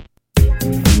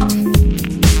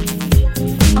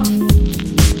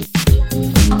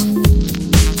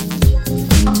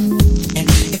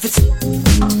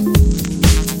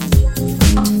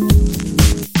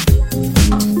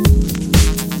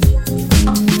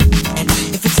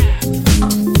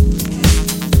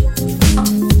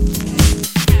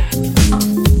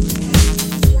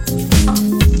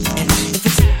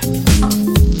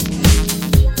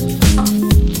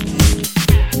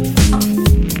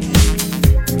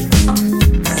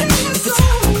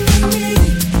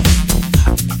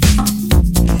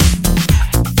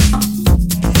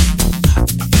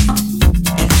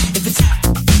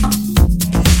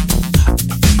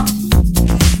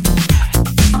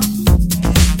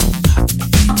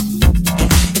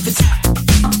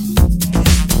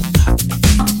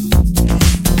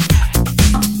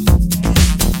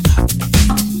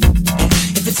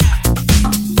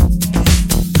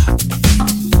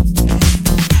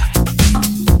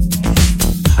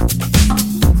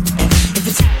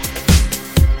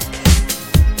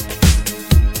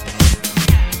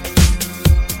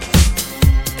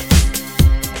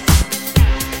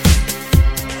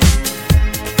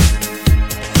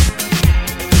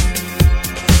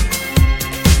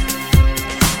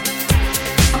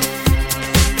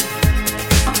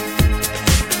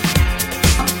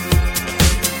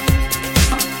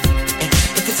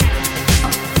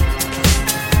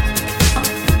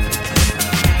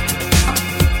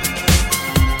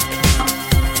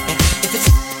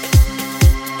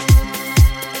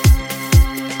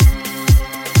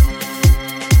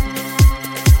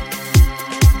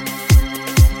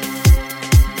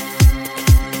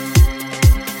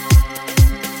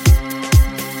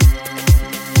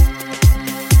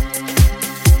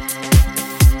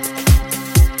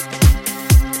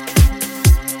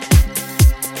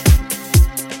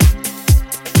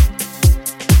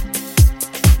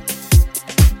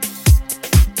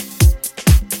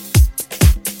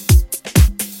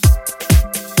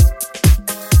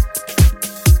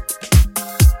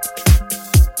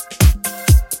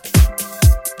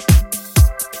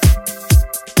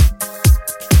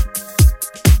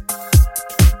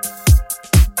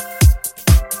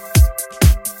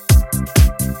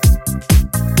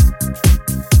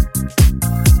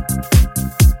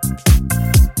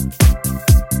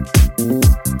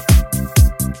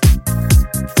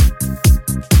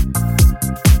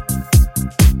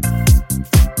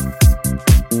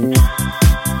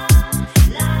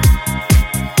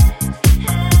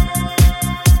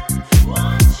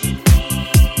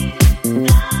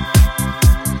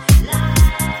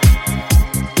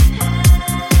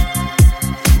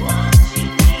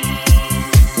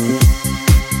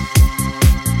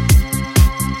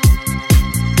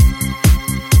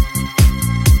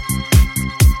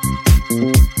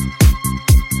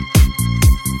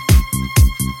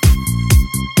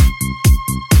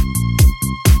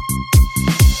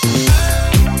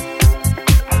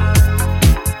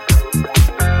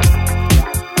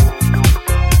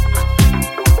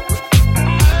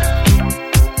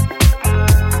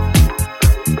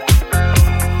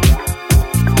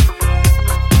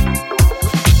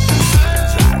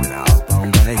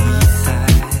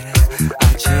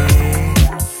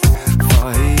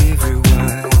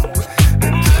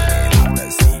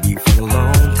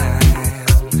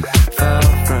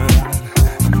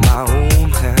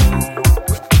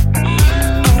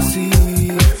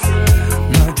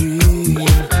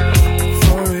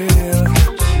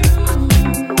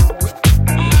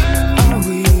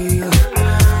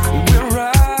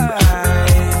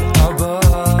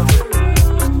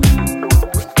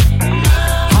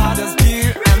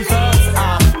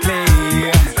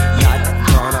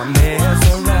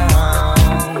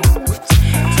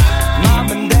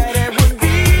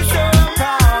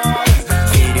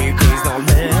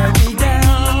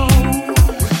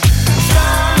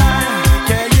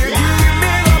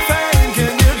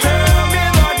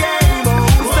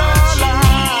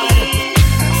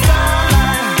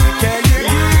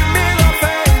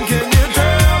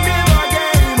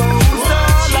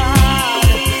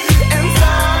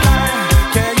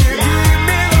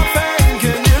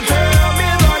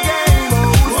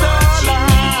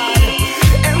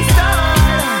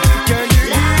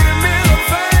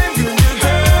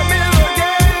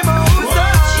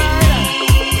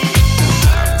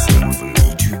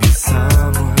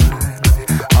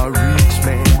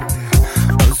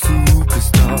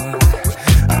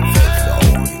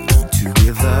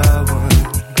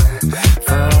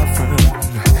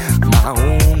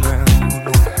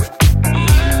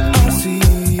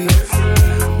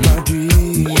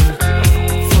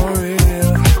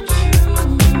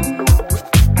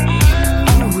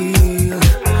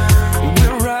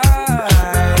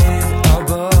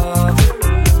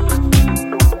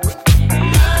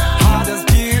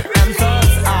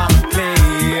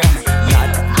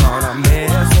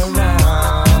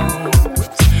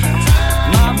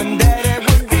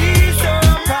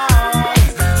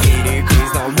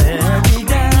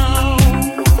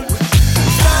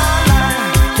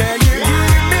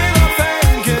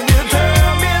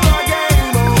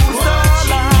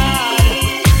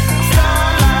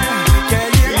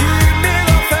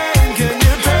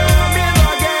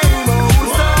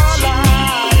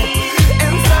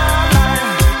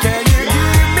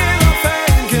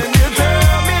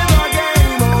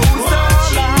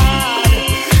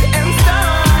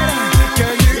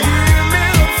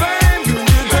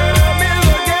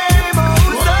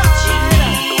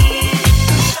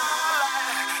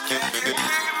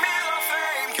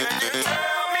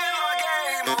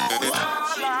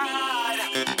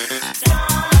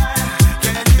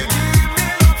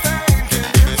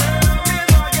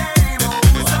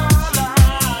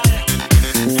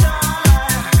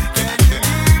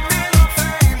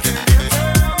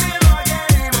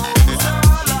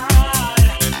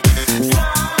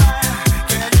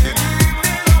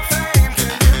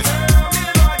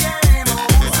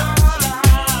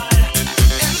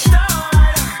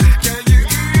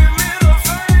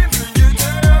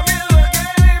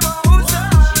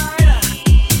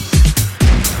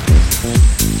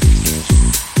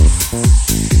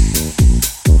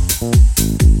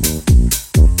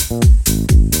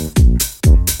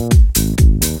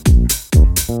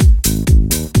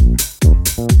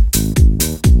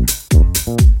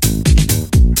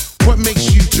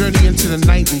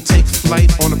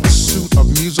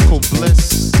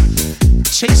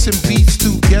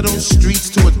 ghetto streets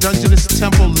to a dungeonous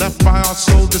temple left by our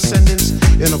soul descendants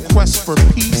in a quest for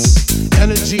peace,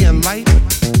 energy, and light?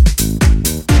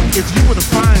 If you were to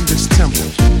find this temple,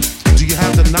 do you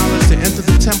have the knowledge to enter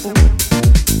the temple?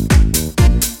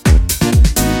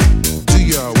 Do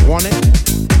you want it?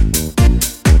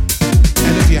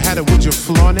 And if you had it, would you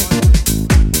flaunt it?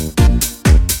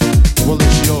 Well,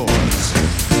 it's yours.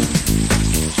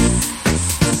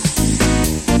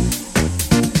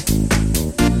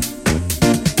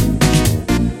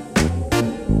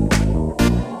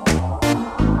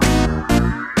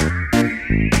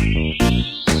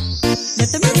 Let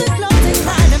the music flow, take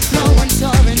light and flow and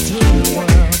soar into the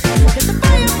world. Let the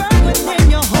fire burn within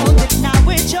you, hold it, now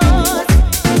it's yours.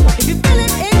 If you feel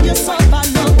it in your soul,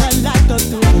 follow the light, go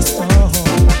through the storm.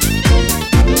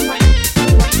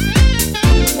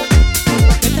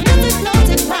 Let the music flow,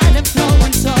 take light and flow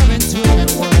and soar into the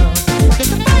world. Let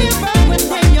the fire burn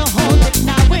within you, hold it,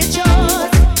 now it's yours.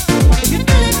 If you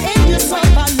feel it in your soul,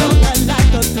 follow the light,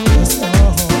 go through the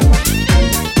storm.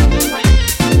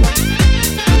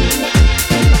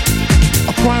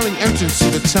 Acquiring entrance to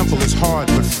the temple is hard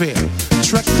but fair.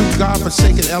 Trek through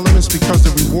God-forsaken elements because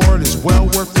the reward is well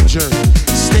worth the journey.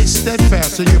 Stay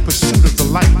steadfast in your pursuit of the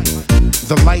light.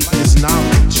 The light is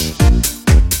knowledge.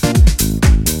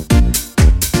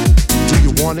 Do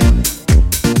you want it?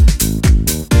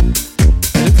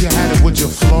 And if you had it, would you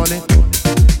flaunt it?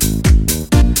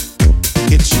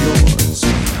 It's yours.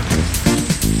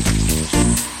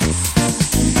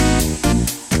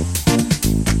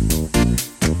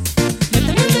 Let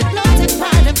the music flow, take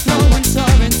light and flow and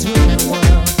soar into the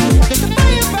world. Let the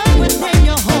fire burn within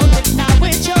you, hold it, now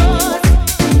it's yours.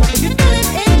 If you feel it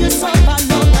in your soul,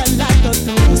 follow the light, go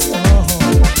through the storm.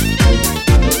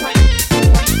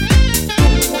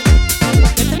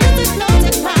 Let the music flow,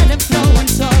 take light and flow and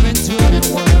soar into the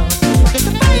world. Let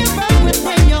the fire burn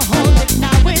within you, hold it,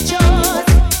 now it's yours.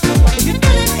 If you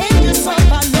feel it in your soul,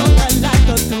 follow the light,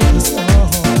 go through the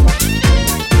storm.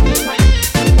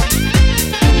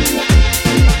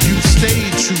 You've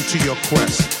stayed true to your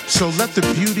quest, so let the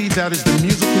beauty that is the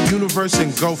musical universe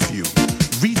engulf you.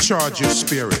 Recharge your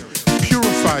spirit,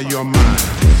 purify your mind,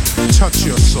 touch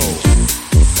your soul,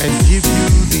 and give you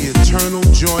the eternal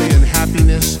joy and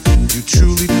happiness you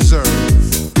truly deserve.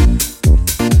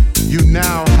 You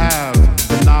now have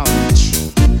the knowledge.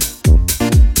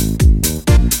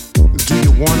 Do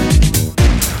you want it?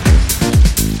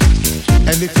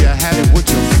 And if you had it, would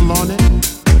you flaunt it?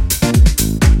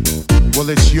 Well,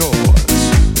 it's yours.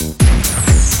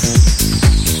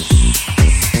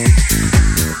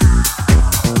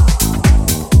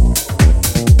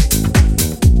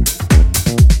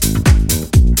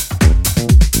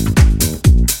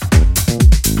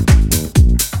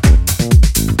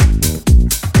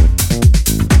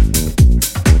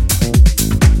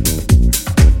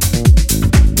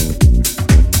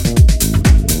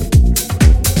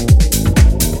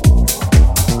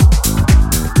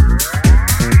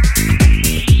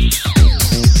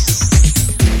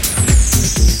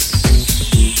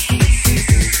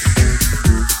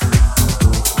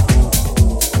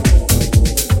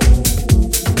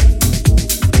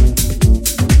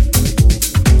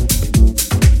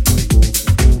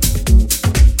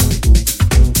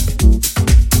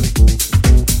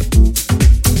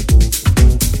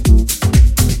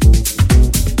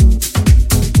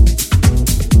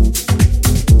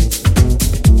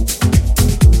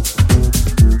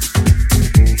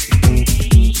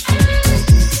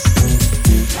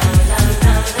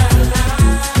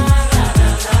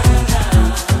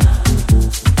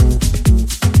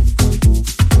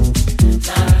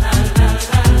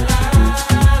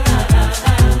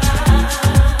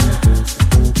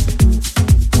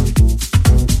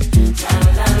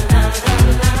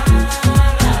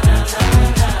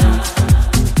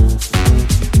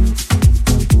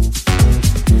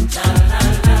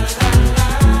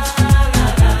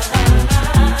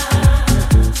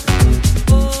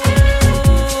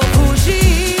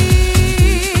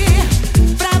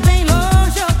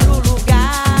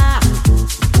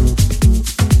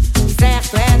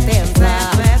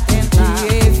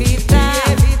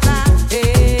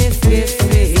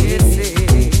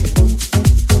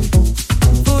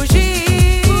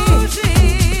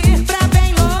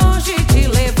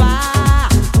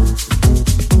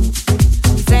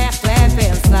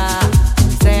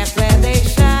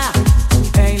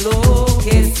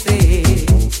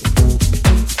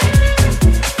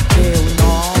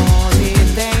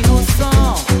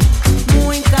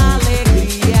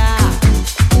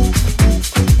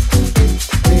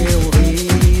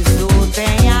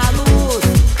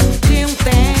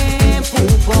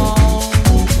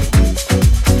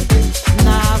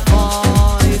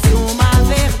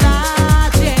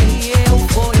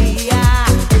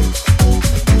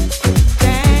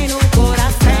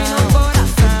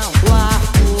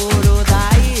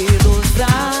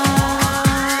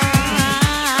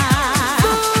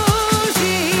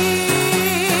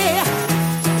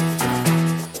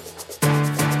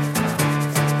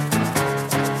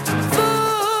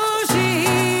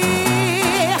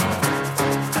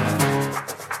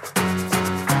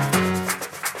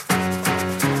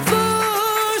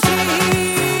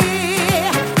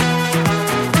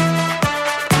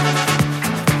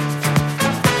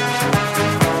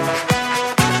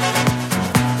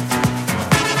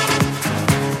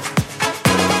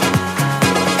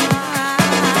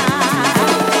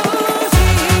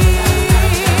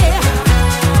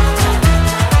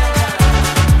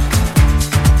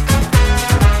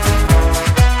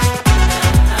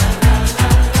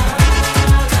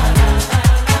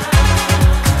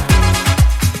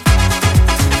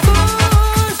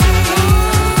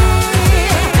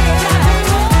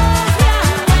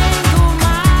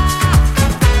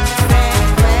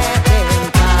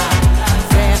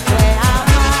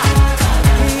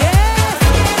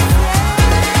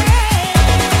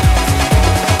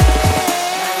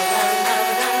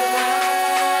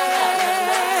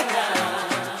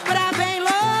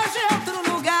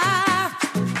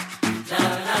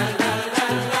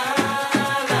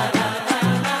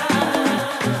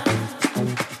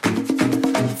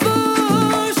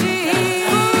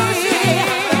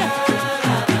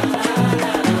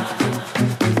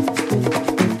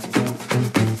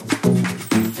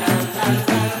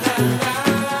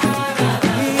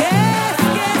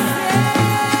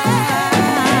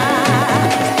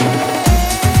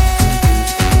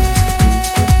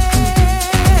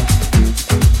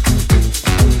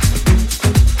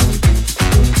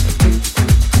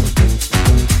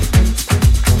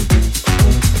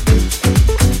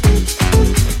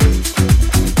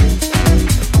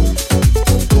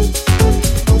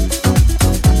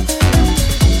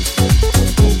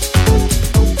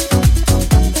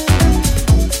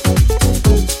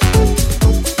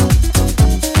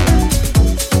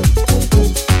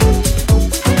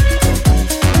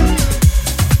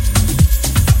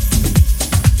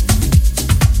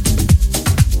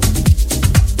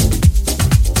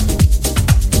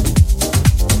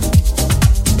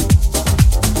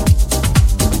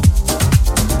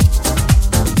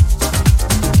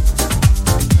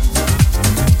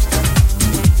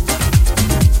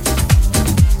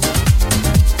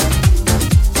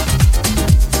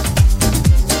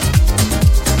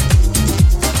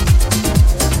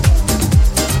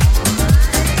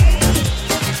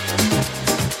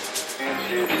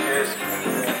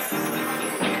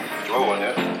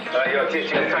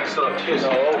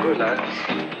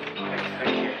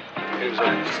 Thank you.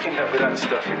 I just came up with that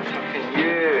stuff in fucking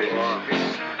years.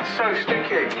 It's so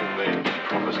sticky.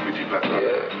 Proper squidgy black.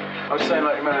 Yeah. I was saying,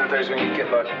 like, remember the days when you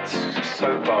get like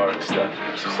soap bar and stuff?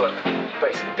 It's just like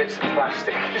basically bits of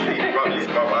plastic. I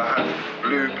had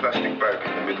blue plastic bag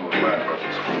in the middle of my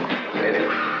brothers.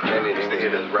 And it used to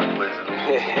hear those rap plays and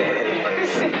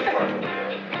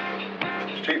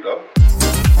it's cheap though.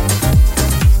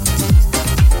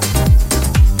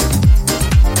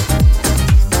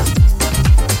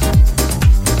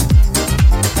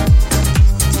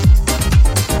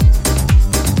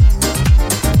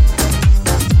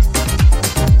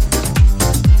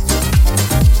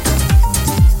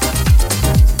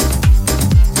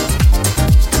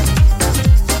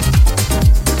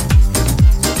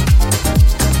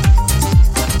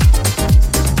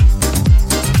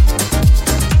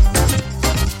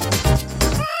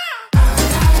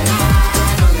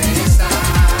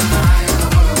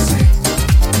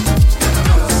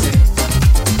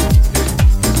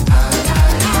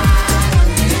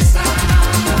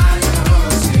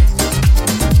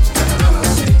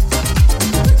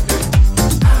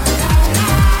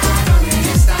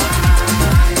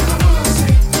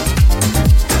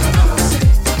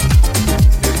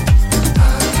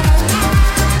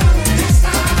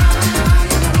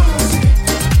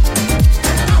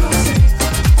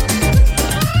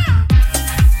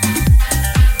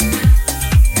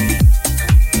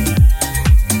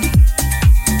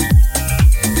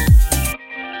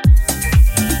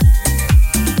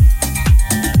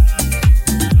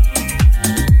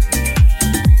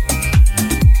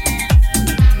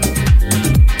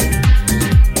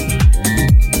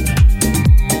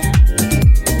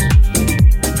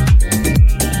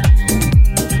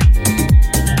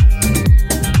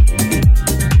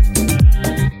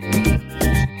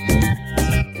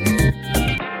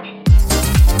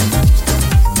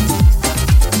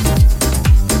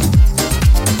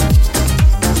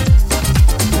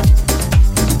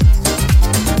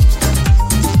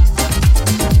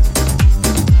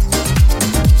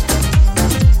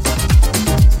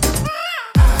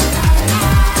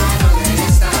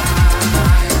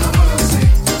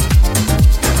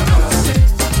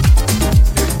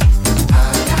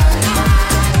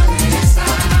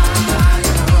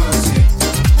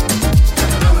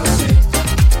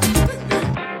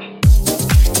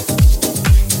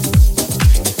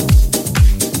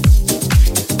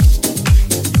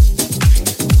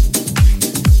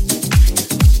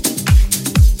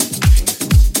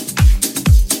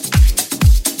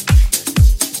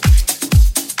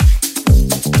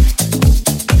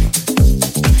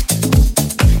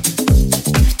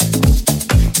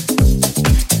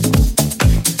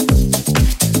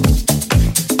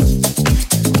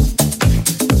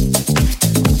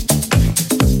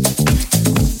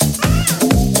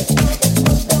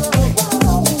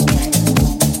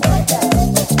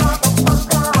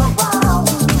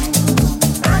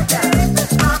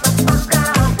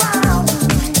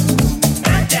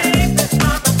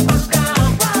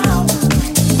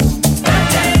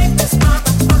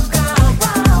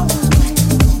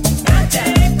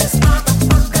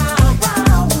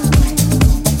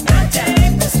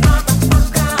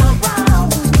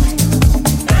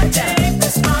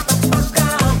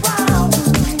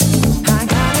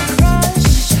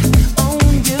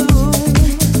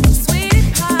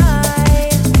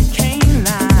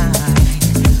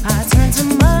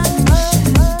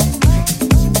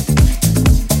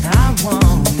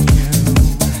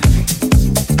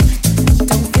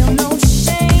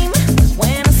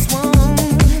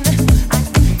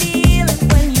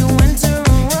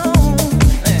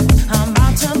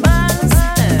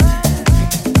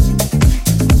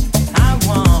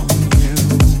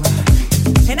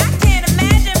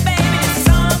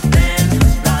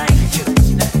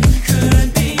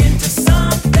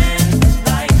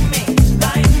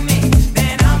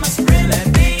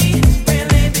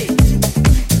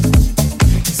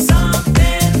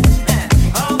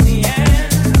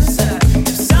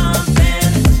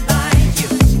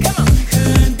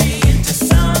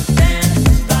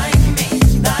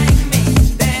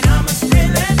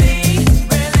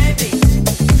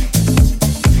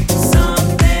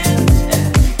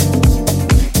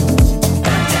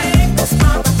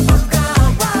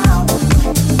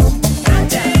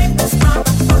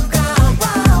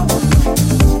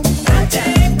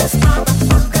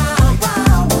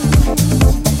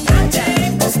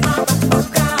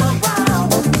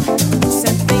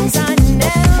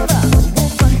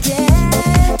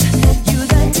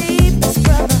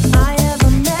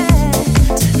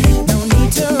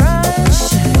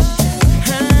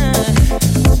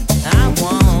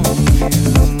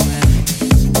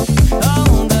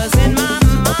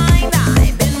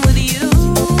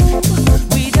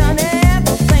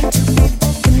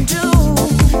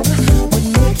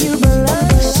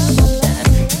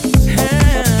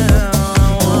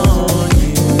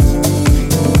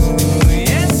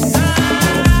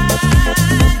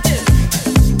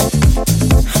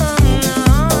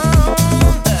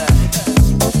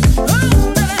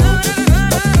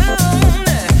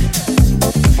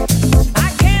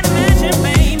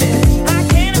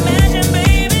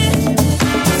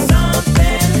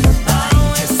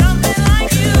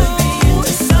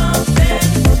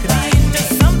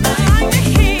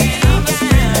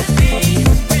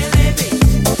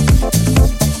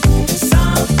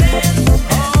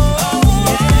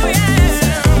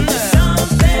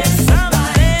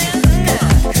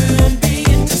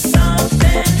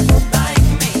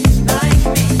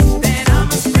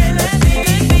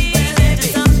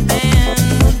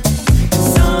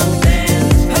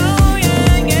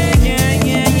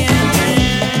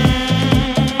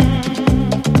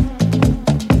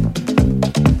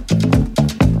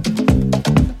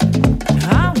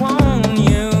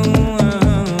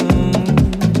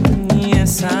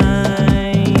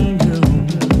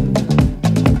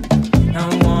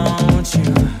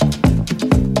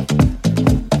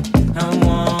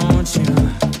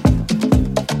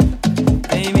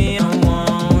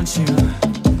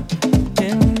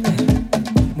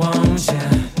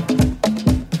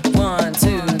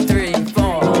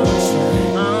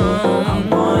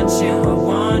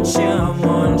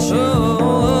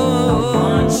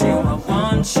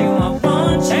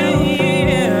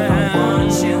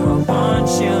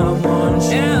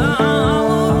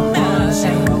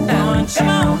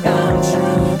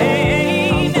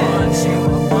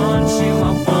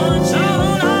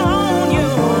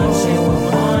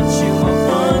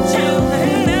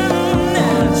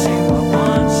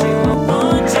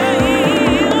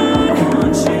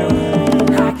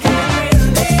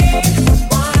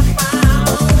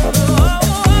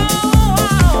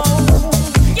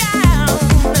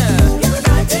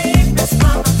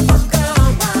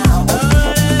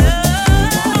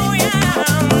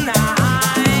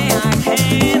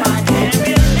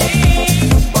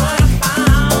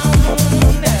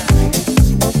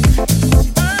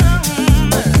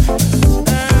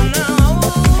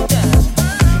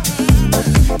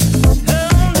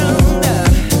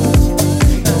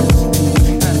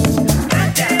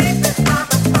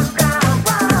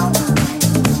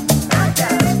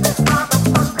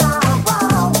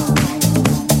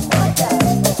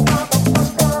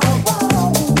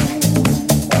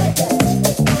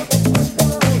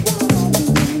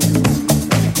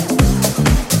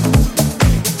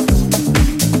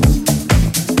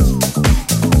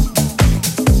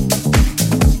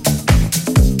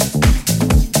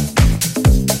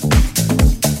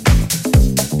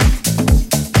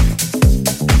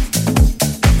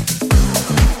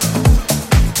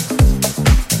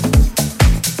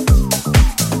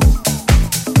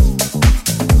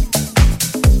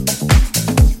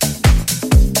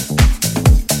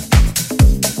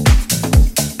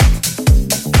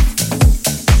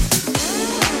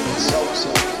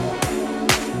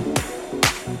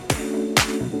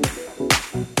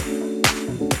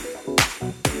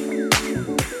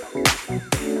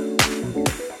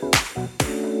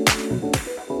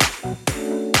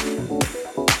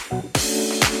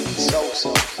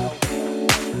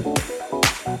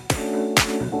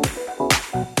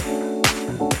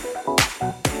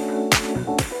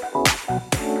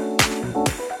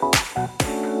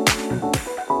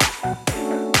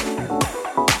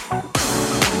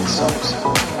 We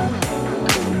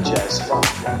cool jazz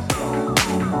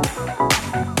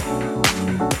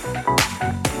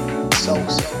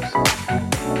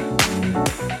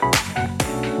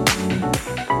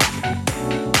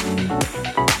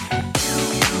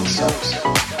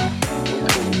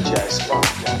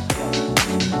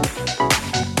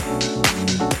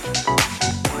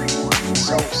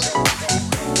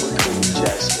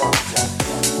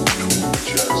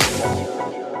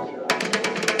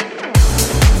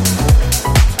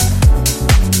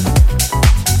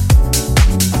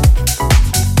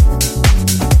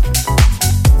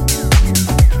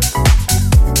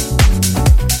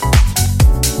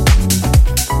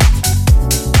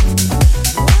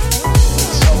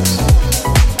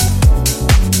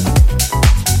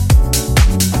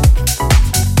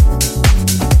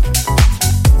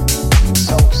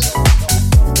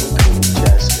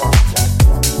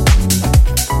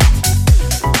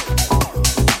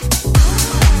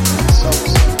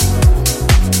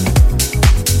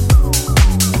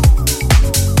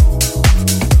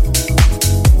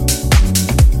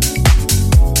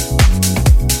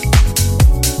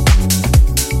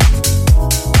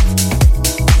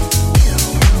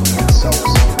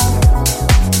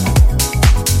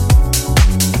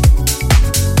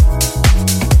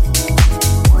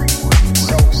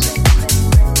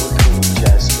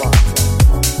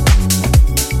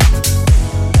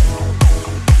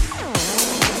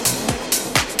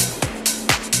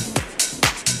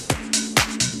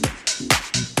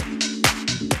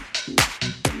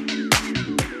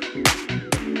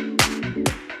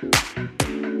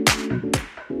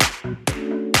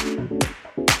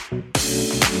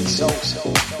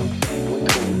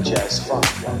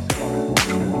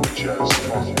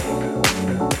funk.